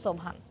আকবর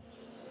সোবহান।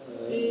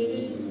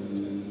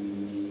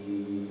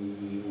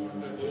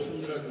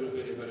 বসুন্ধরা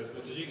গ্রুপের এবারে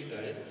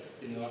প্রতিযোগিতায়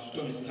তিনি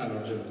 8ম স্থান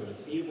অর্জন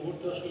করেছেন। এই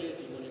মুহূর্ত আসলে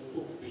জীবনে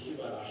খুব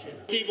বেশিবার আসে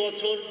না। প্রতি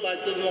বছর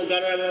বাইতুল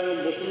মোকাররম এবং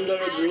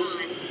বসুন্ধরা গ্রুপ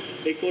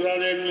এই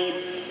কোরআনের নূর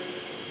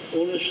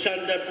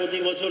অনুষ্ঠানটা প্রতি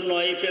বছর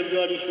 9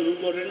 ফেব্রুয়ারি শুরু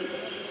করেন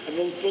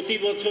এবং প্রতি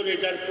বছর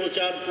এটার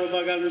প্রচার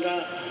প্রপাগান্ডা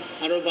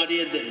আরও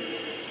বাড়িয়ে দেন।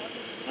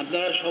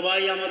 আপনারা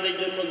সবাই আমাদের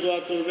জন্য দোয়া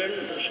করবেন,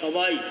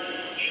 সবাই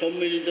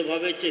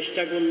সম্মিলিতভাবে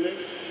চেষ্টা করবেন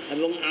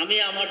এবং আমি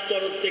আমার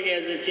তরফ থেকে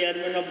as a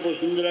chairman of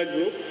Bashundhara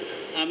group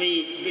আমি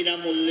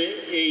বিনামূল্যে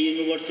এই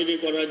ইউনিভার্সিটি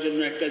করার জন্য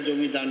একটা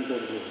জমি দান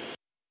করব।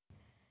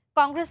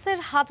 কংগ্রেসের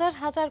হাজার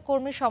হাজার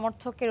কর্মী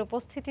সমর্থকের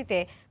উপস্থিতিতে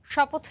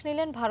শপথ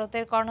নিলেন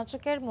ভারতের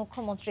কর্ণাটকের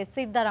মুখ্যমন্ত্রী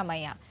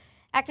সিদ্দারামাইয়া।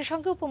 একই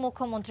সঙ্গে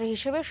উপমুখ্যমন্ত্রী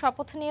হিসেবে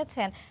শপথ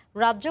নিয়েছেন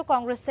রাজ্য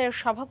কংগ্রেসের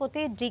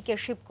সভাপতি ডি.কে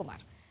শিবকুমার।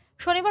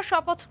 শনিবার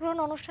শপথ গ্রহণ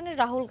অনুষ্ঠানে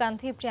রাহুল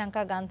গান্ধী,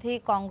 প্রিয়াঙ্কা গান্ধী,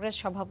 কংগ্রেস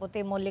সভাপতি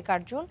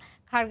মল্লিকার্জুন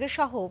খার্গে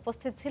সহ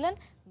উপস্থিত ছিলেন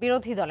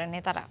বিরোধী দলের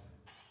নেতারা।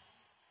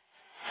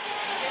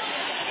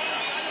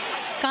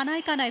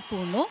 কানায় কানায়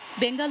পূর্ণ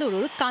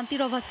বেঙ্গালুরুর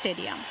কান্তিরভা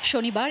স্টেডিয়াম।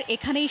 শনিবার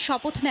এখানেই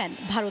শপথ নেন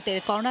ভারতের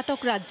কর্ণাটক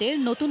রাজ্যের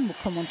নতুন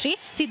মুখ্যমন্ত্রী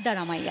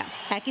সিদ্দারামাইয়া।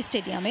 একই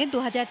স্টেডিয়ামে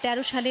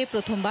 2013 সালে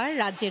প্রথমবার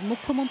রাজ্যের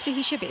মুখ্যমন্ত্রী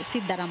হিসেবে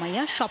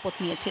সিদ্দারামাইয়া শপথ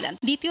নিয়েছিলেন।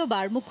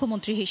 দ্বিতীয়বার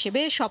মুখ্যমন্ত্রী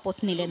হিসেবে শপথ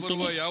নিলেন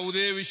তিনি।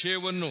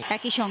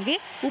 একই সঙ্গে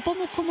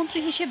উপমুখ্যমন্ত্রী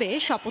হিসেবে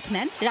শপথ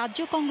নেন রাজ্য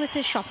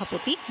কংগ্রেসের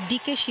সভাপতি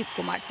ডি.কে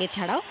শিবকুমার।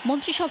 এছাড়াও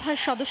মন্ত্রিসভার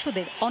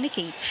সদস্যদের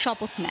অনেকেই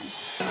শপথ নেন।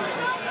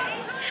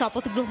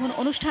 শপথ গ্রহণ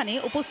অনুষ্ঠানে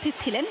উপস্থিত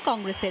ছিলেন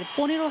কংগ্রেসের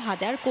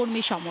 15,000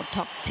 কর্মী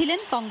সমর্থক। ছিলেন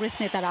কংগ্রেস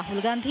নেতা রাহুল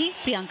গান্ধী,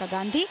 প্রিয়াঙ্কা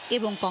গান্ধী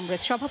এবং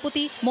কংগ্রেস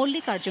সভাপতি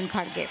মল্লিকার্জুন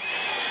খার্গে।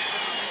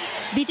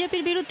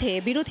 বিজেপির বিরুদ্ধে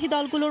বিরোধী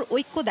দলগুলোর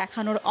ঐক্য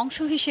দেখানোর অংশ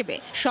হিসেবে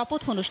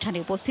শপথ অনুষ্ঠানে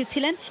উপস্থিত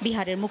ছিলেন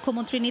বিহারের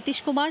মুখ্যমন্ত্রী নীতিশ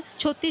কুমার,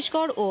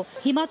 ছত্তিশগড় ও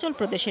হিমাচল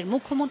প্রদেশের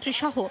মুখ্যমন্ত্রী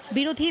সহ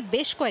বিরোধী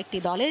বেশ কয়েকটি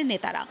দলের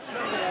নেতারা।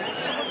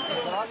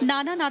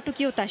 নানা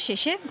নাটকীয়তা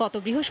শেষে গত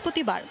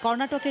বৃহস্পতিবার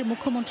কর্ণাটকের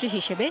মুখ্যমন্ত্রী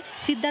হিসেবে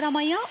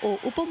সিদ্দারামাইয়া ও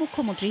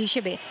উপমুখ্যমন্ত্রী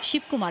হিসেবে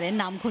শিবকুমারের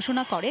নাম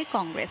ঘোষণা করে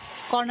কংগ্রেস।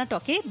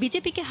 কর্ণাটকে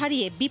বিজেপিকে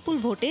হারিয়ে বিপুল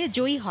ভোটে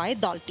জয়ী হয়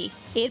দলটি।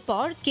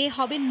 এরপর কে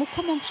হবেন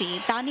মুখ্যমন্ত্রী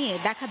তা নিয়ে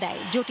দেখা দেয়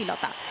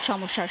জটিলতা।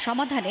 সমস্যার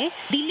সমাধানে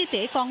দিল্লিতে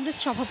কংগ্রেস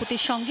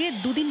সভাপতির সঙ্গে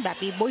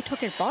দুদিনব্যাপী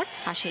বৈঠকের পর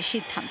আসে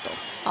সিদ্ধান্ত।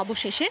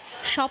 অবশেষে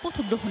শপথ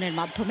গ্রহণের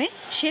মাধ্যমে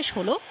শেষ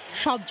হলো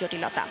সব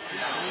জটিলতা।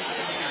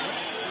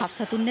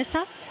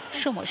 হাফসাতুন্নেসা,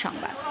 সময়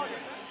সংবাদ।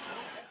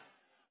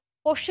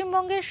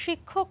 পশ্চিমবঙ্গের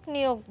শিক্ষক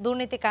নিয়োগ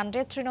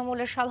দুর্নীতিকাণ্ডে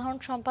তৃণমূলের সাধারণ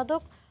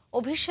সম্পাদক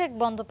অভিষেক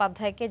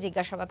বন্দ্যোপাধ্যায়কে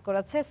জিজ্ঞাসাবাদ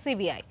করেছে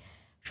সিবিআই।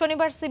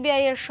 শনিবার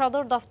সিবিআই এর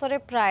সদর দফতরে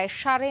প্রায়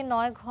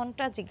 9.5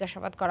 ঘন্টা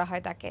জিজ্ঞাসাবাদ করা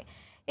হয় তাকে।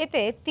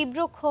 এতে তীব্র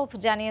ক্ষোভ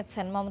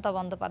জানিয়েছেন মমতা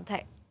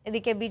বন্দ্যোপাধ্যায়।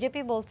 এদিকে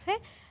বিজেপি বলছে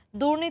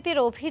দুর্নীতির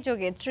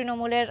অভিযোগে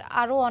তৃণমূলের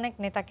আরও অনেক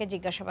নেতাকে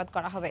জিজ্ঞাসাবাদ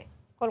করা হবে।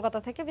 কলকাতা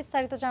থেকে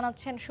বিস্তারিত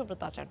জানাচ্ছেন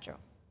সুব্রত আচার্য।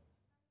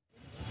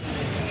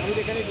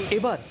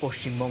 এবার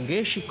পশ্চিমবঙ্গে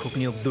শিক্ষক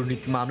নিয়োগ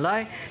দুর্নীতি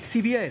মামলায়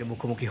সিবিআইয়ের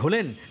মুখোমুখি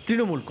হলেন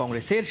তৃণমূল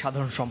কংগ্রেসের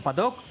সাধারণ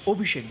সম্পাদক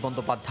অভিষেক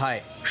বন্দ্যোপাধ্যায়।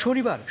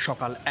 শনিবার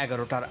সকাল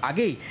 11টার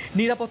আগেই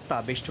নিরাপত্তা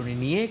বেষ্টনী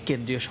নিয়ে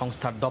কেন্দ্রীয়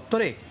সংস্থার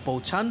দপ্তরে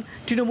পৌঁছান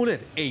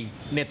তৃণমূলের এই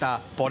নেতা।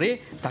 পরে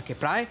তাকে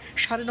প্রায়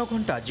 9.5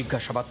 ঘন্টা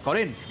জিজ্ঞাসাবাদ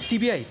করেন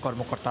সিবিআই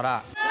কর্মকর্তারা।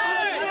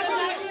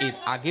 এর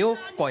আগেও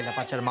কয়লা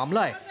পাচার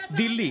মামলায়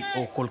দিল্লি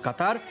ও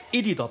কলকাতার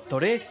ইডি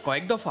দপ্তরে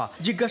কয়েক দফা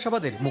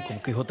জিজ্ঞাসাবাদের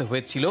মুখোমুখি হতে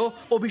হয়েছিল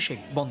অভিষেক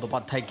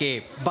বন্দ্যোপাধ্যায়কে।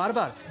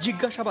 বারবার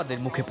জিজ্ঞাসাবাদের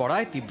মুখে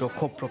পড়ায় তীব্র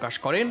ক্ষোভ প্রকাশ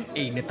করেন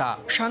এই নেতা।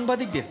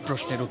 সাংবাদিকদের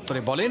প্রশ্নের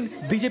উত্তরে বলেন,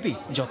 বিজেপি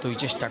যতই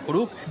চেষ্টা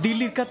করুক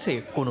দিল্লির কাছে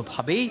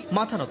কোনোভাবেই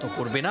মাথা নত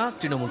করবে না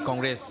তৃণমূল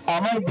কংগ্রেস।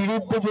 আমার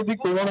বিরুদ্ধে যদি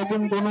কোনো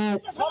রকম কোনো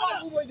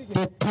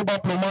তথ্য বা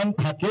প্রমাণ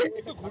থাকে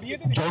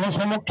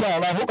জনসমক্ষে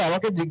আনা হোক,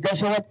 আমাকে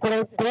জিজ্ঞাসাবাদ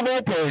করার কোনো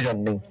প্রয়োজন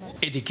নেই।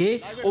 এদিকে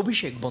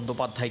অভিষেক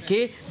বন্দ্যোপাধ্যায়কে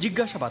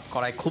জিজ্ঞাসাবাদ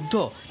করায় ক্ষুব্ধ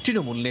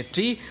তৃণমূল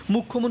নেত্রী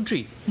মুখ্যমন্ত্রী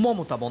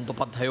মমতা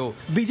বন্দ্যোপাধ্যায়ও।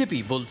 বিজেপি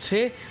বলছে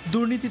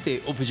দুর্নীতিতে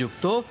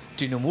অভিযুক্ত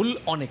তৃণমূল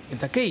অনেক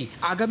নেতাকেই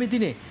আগামী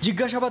দিনে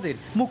জিজ্ঞাসাবাদের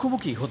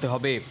মুখোমুখি হতে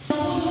হবে।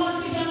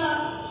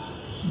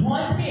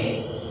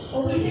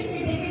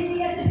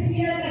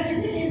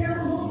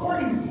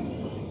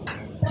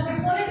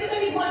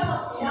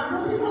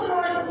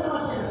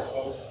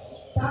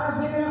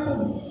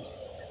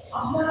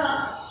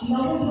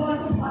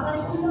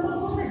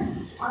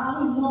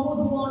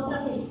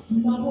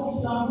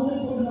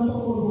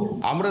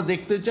 আমরা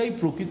দেখতে চাই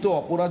প্রকৃত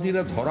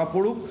অপরাধীরা ধরা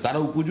পড়ুক, তারা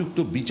উপযুক্ত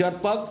বিচার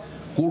পাক,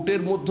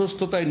 কোর্টের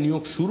মধ্যস্থতায়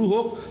নিয়োগ শুরু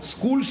হোক,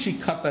 স্কুল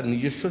শিক্ষা তার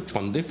নিজস্ব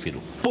ছন্দে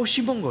ফিরুক।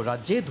 পশ্চিমবঙ্গ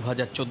রাজ্যে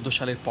 2014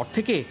 সালের পর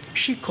থেকে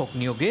শিক্ষক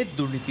নিয়োগে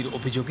দুর্নীতির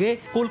অভিযোগে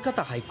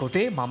কলকাতা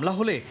হাইকোর্টে মামলা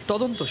হলে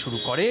তদন্ত শুরু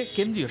করে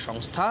কেন্দ্রীয়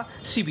সংস্থা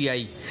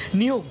সিবিআই।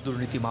 নিয়োগ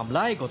দুর্নীতি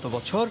মামলায় গত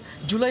বছর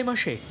জুলাই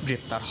মাসে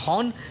গ্রেপ্তার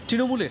হন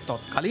তৃণমূলের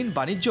তৎকালীন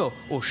বাণিজ্য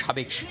ও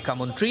সাবেক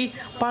শিক্ষামন্ত্রী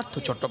পার্থ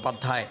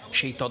চট্টোপাধ্যায়।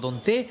 সেই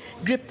তদন্তে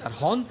গ্রেপ্তার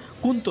হন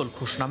কুন্তল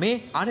ঘোষ নামে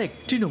আরেক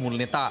তৃণমূল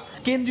নেতা।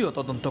 কেন্দ্রীয়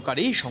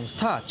তদন্তকারী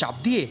সংস্থা চাপ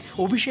দিয়ে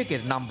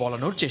অভিষেকের নাম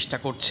বলানোর চেষ্টা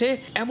করছে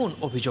এমন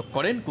অভিযোগ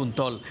করেন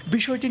কুন্তল।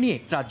 বিষয়টি নিয়ে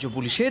রাজ্য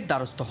পুলিশের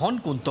দ্বারস্থ হন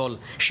কুন্তল।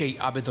 সেই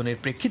আবেদনের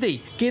প্রেক্ষিতেই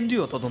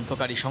কেন্দ্রীয়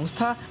তদন্তকারী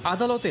সংস্থা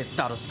আদালতের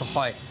দ্বারস্থ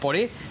হয়।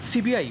 পরে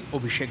সিবিআই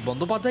অভিষেক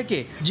বন্দ্যোপাধ্যায়কে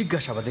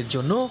জিজ্ঞাসাবাদের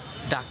জন্য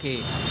ডাকে।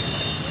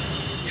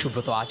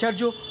 সুব্রত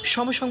আচার্য,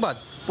 সময় সংবাদ,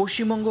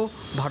 পশ্চিমবঙ্গ,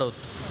 ভারত।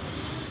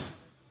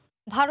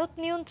 ভারত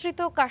নিয়ন্ত্রিত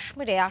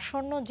কাশ্মীরে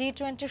আসন্ন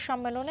G20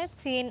 সম্মেলনে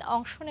চীন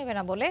অংশ নেবে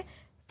না বলে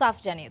সাফ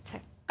জানিয়েছে।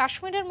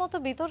 কাশ্মীরের মতো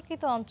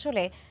বিতর্কিত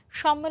অঞ্চলে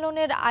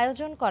সম্মেলনের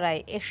আয়োজন করায়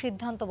এ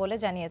সিদ্ধান্ত বলে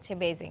জানিয়েছে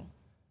বেইজিং।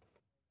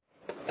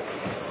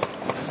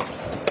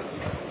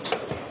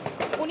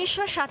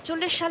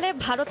 1947 সালে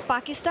ভারত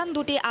পাকিস্তান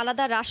দুটি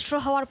আলাদা রাষ্ট্র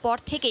হওয়ার পর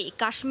থেকেই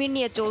কাশ্মীর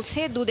নিয়ে চলছে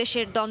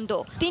দুদেশের দ্বন্দ্ব।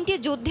 3টি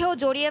যুদ্ধেও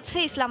জড়িয়েছে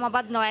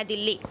ইসলামাবাদ,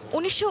 নয়াদিল্লি।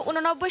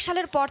 1989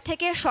 সালের পর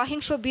থেকে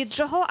সহিংস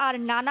বিদ্রোহ আর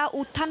নানা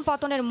উত্থান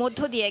পতনের মধ্য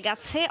দিয়ে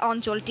গেছে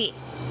অঞ্চলটি।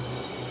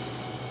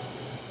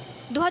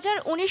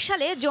 2019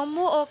 সালে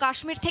জম্মু ও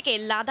কাশ্মীর থেকে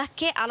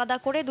লাদাখকে আলাদা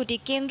করে দুটি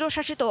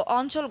কেন্দ্রশাসিত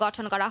অঞ্চল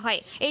গঠন করা হয়।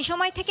 এই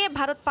সময় থেকে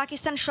ভারত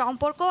পাকিস্তান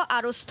সম্পর্ক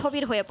আরও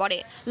স্থবির হয়ে পড়ে।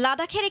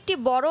 লাদাখের একটি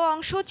বড়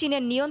অংশ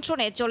চীনের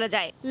নিয়ন্ত্রণে চলে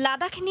যায়।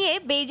 লাদাখ নিয়ে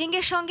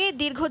বেইজিংয়ের সঙ্গে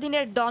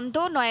দীর্ঘদিনের দ্বন্দ্ব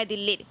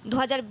নয়াদিল্লির।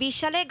 2020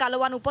 সালে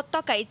গালওয়ান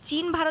উপত্যকায়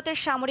চীন ভারতের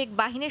সামরিক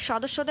বাহিনীর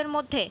সদস্যদের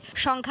মধ্যে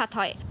সংঘাত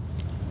হয়।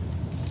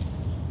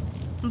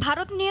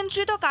 ভারত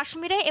নিয়ন্ত্রিত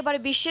কাশ্মীরে এবার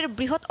বিশ্বের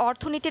বৃহৎ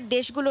অর্থনীতির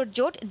দেশগুলোর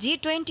জোট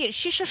G20-র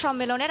শীর্ষ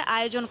সম্মেলনের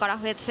আয়োজন করা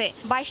হয়েছে।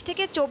 22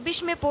 থেকে 24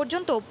 মে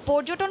পর্যন্ত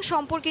পর্যটন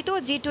সম্পর্কিত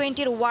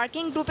G20-র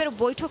ওয়ার্কিং গ্রুপের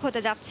বৈঠক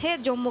হতে যাচ্ছে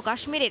জম্মু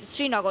কাশ্মীরের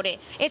শ্রীনগরে।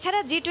 এছাড়া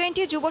G20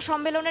 যুব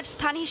সম্মেলনের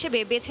স্থান হিসেবে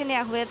বেছে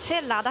নেওয়া হয়েছে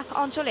লাদাখ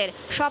অঞ্চলের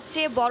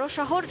সবচেয়ে বড়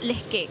শহর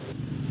লেহকে।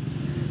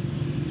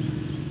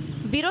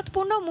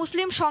 বিরোধপূর্ণ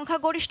মুসলিম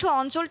সংখ্যাগরিষ্ঠ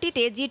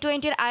অঞ্চলটিতে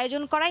G20-র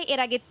আয়োজন করায় এর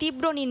আগে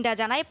তীব্র নিন্দা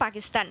জানায়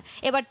পাকিস্তান।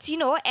 এবার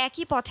চীনও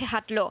একই পথে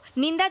হাঁটল।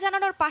 নিন্দা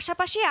জানানোর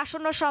পাশাপাশি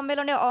আসন্ন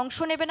সম্মেলনে অংশ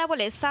নেবে না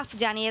বলে সাফ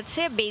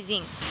জানিয়েছে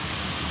বেইজিং।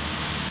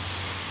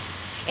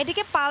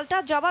 এদিকে পাল্টা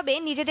জবাবে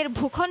নিজেদের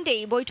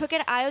ভূখণ্ডেই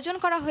বৈঠকের আয়োজন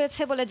করা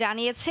হয়েছে বলে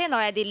জানিয়েছে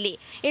নয়াদিল্লি।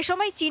 এ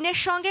সময় চীনের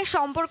সঙ্গে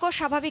সম্পর্ক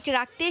স্বাভাবিক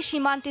রাখতে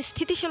সীমান্তে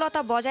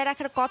স্থিতিশীলতা বজায়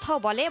রাখার কথাও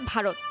বলে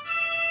ভারত।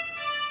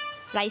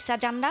 রাইসা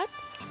জান্নাত,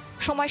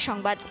 সময়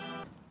সংবাদ।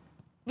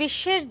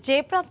 বিশ্বের যে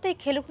প্রান্তেই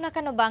খেলুক না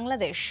কেন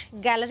বাংলাদেশ,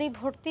 গ্যালারি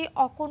ভর্তি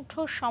অকণ্ঠ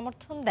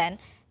সমর্থন দেন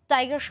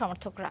টাইগার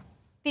সমর্থকরা।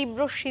 তীব্র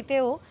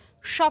শীতেও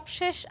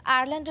সবশেষ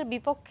আয়ারল্যান্ডের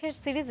বিপক্ষের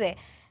সিরিজে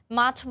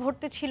মাঠ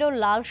ভর্তি ছিল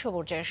লাল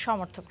সবুজের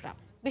সমর্থকরা।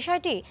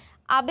 বিষয়টি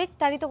আবেগ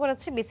তাড়িত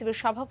করেছে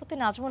বিসিবির সভাপতি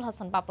নাজমুল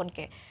হাসান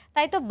পাপনকে।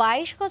 তাই তো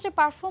 22 গজে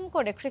পারফর্ম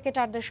করে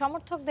ক্রিকেটারদের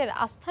সমর্থকদের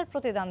আস্থার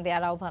প্রতিদান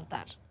দেওয়ার আহ্বান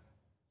তার।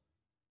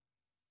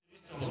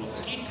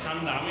 কি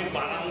ঠান্ডা, আমি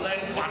বারান্দায়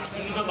 5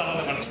 মিনিটও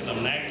দাঁড়াতে পারছিলাম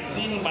না।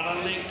 একদিন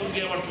বারান্দায় একটু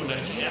গিয়ে আবার চলে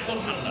আসছি, এত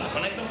ঠান্ডা,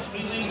 মানে একদম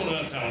ফ্রিজিং মনে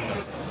হচ্ছে আমার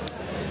কাছে।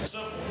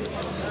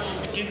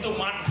 কিন্তু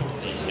মাঠ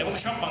ভর্তি এবং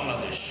সব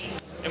বাংলাদেশ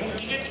এবং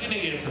টিকিট কিনে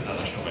গিয়েছে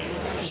তারা সবাই।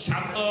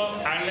 শান্ত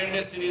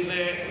আয়ারল্যান্ডের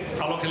সিরিজে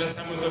ভালো খেলেছে,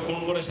 আমি ওকে ফোন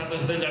করে সাথে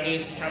সাথে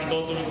জানিয়েছি, শান্ত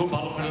তুমি খুব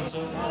ভালো খেলেছ।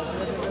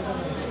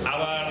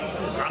 আবার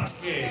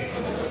আজকে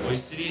ওই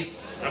সিরিজ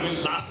আমি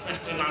লাস্ট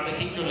ম্যাচটা না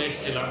দেখেই চলে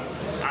এসেছিলাম।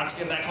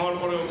 আজকে দেখার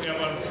পরে ওকে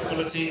আবার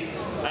বলেছি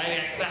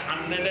একটা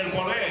 100-এর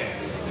পরে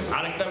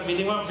আরেকটা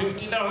মিনিমাম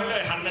 50টা হলে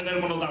 100-এর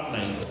কোনো দাম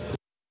নাই।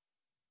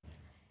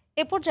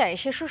 এ পর্যায়ে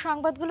শীর্ষ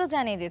সংবাদগুলো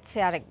জানিয়ে দিচ্ছে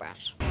আরেকবার।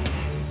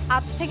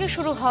 আজ থেকে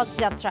শুরু হজ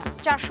যাত্রা।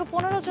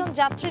 415 জন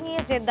যাত্রী নিয়ে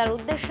জেদ্দার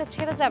উদ্দেশ্যে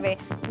ছেড়ে যাবে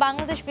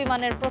বাংলাদেশ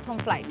বিমানের প্রথম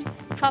ফ্লাইট।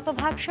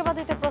 শতভাগ সেবা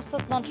দিতে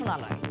প্রস্তুত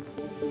মন্ত্রণালয়।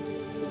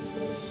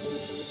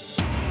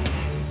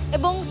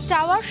 এবং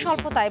টাওয়ার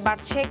স্বল্পতায়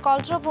বাড়ছে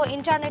কলড্রপ ও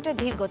ইন্টারনেটের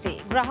ধীরগতি।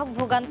 গ্রাহক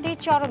ভোগান্তির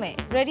চরমে।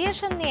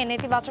 রেডিয়েশন নিয়ে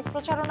নেতিবাচক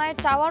প্রচারণায়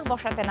টাওয়ার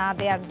বসাতে না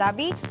দেওয়ার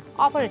দাবি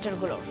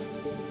অপারেটরগুলোর।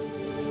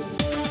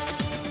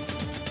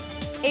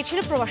 এই ছিল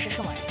প্রবাসী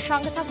সময়।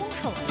 সঙ্গে থাকুন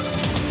সময়।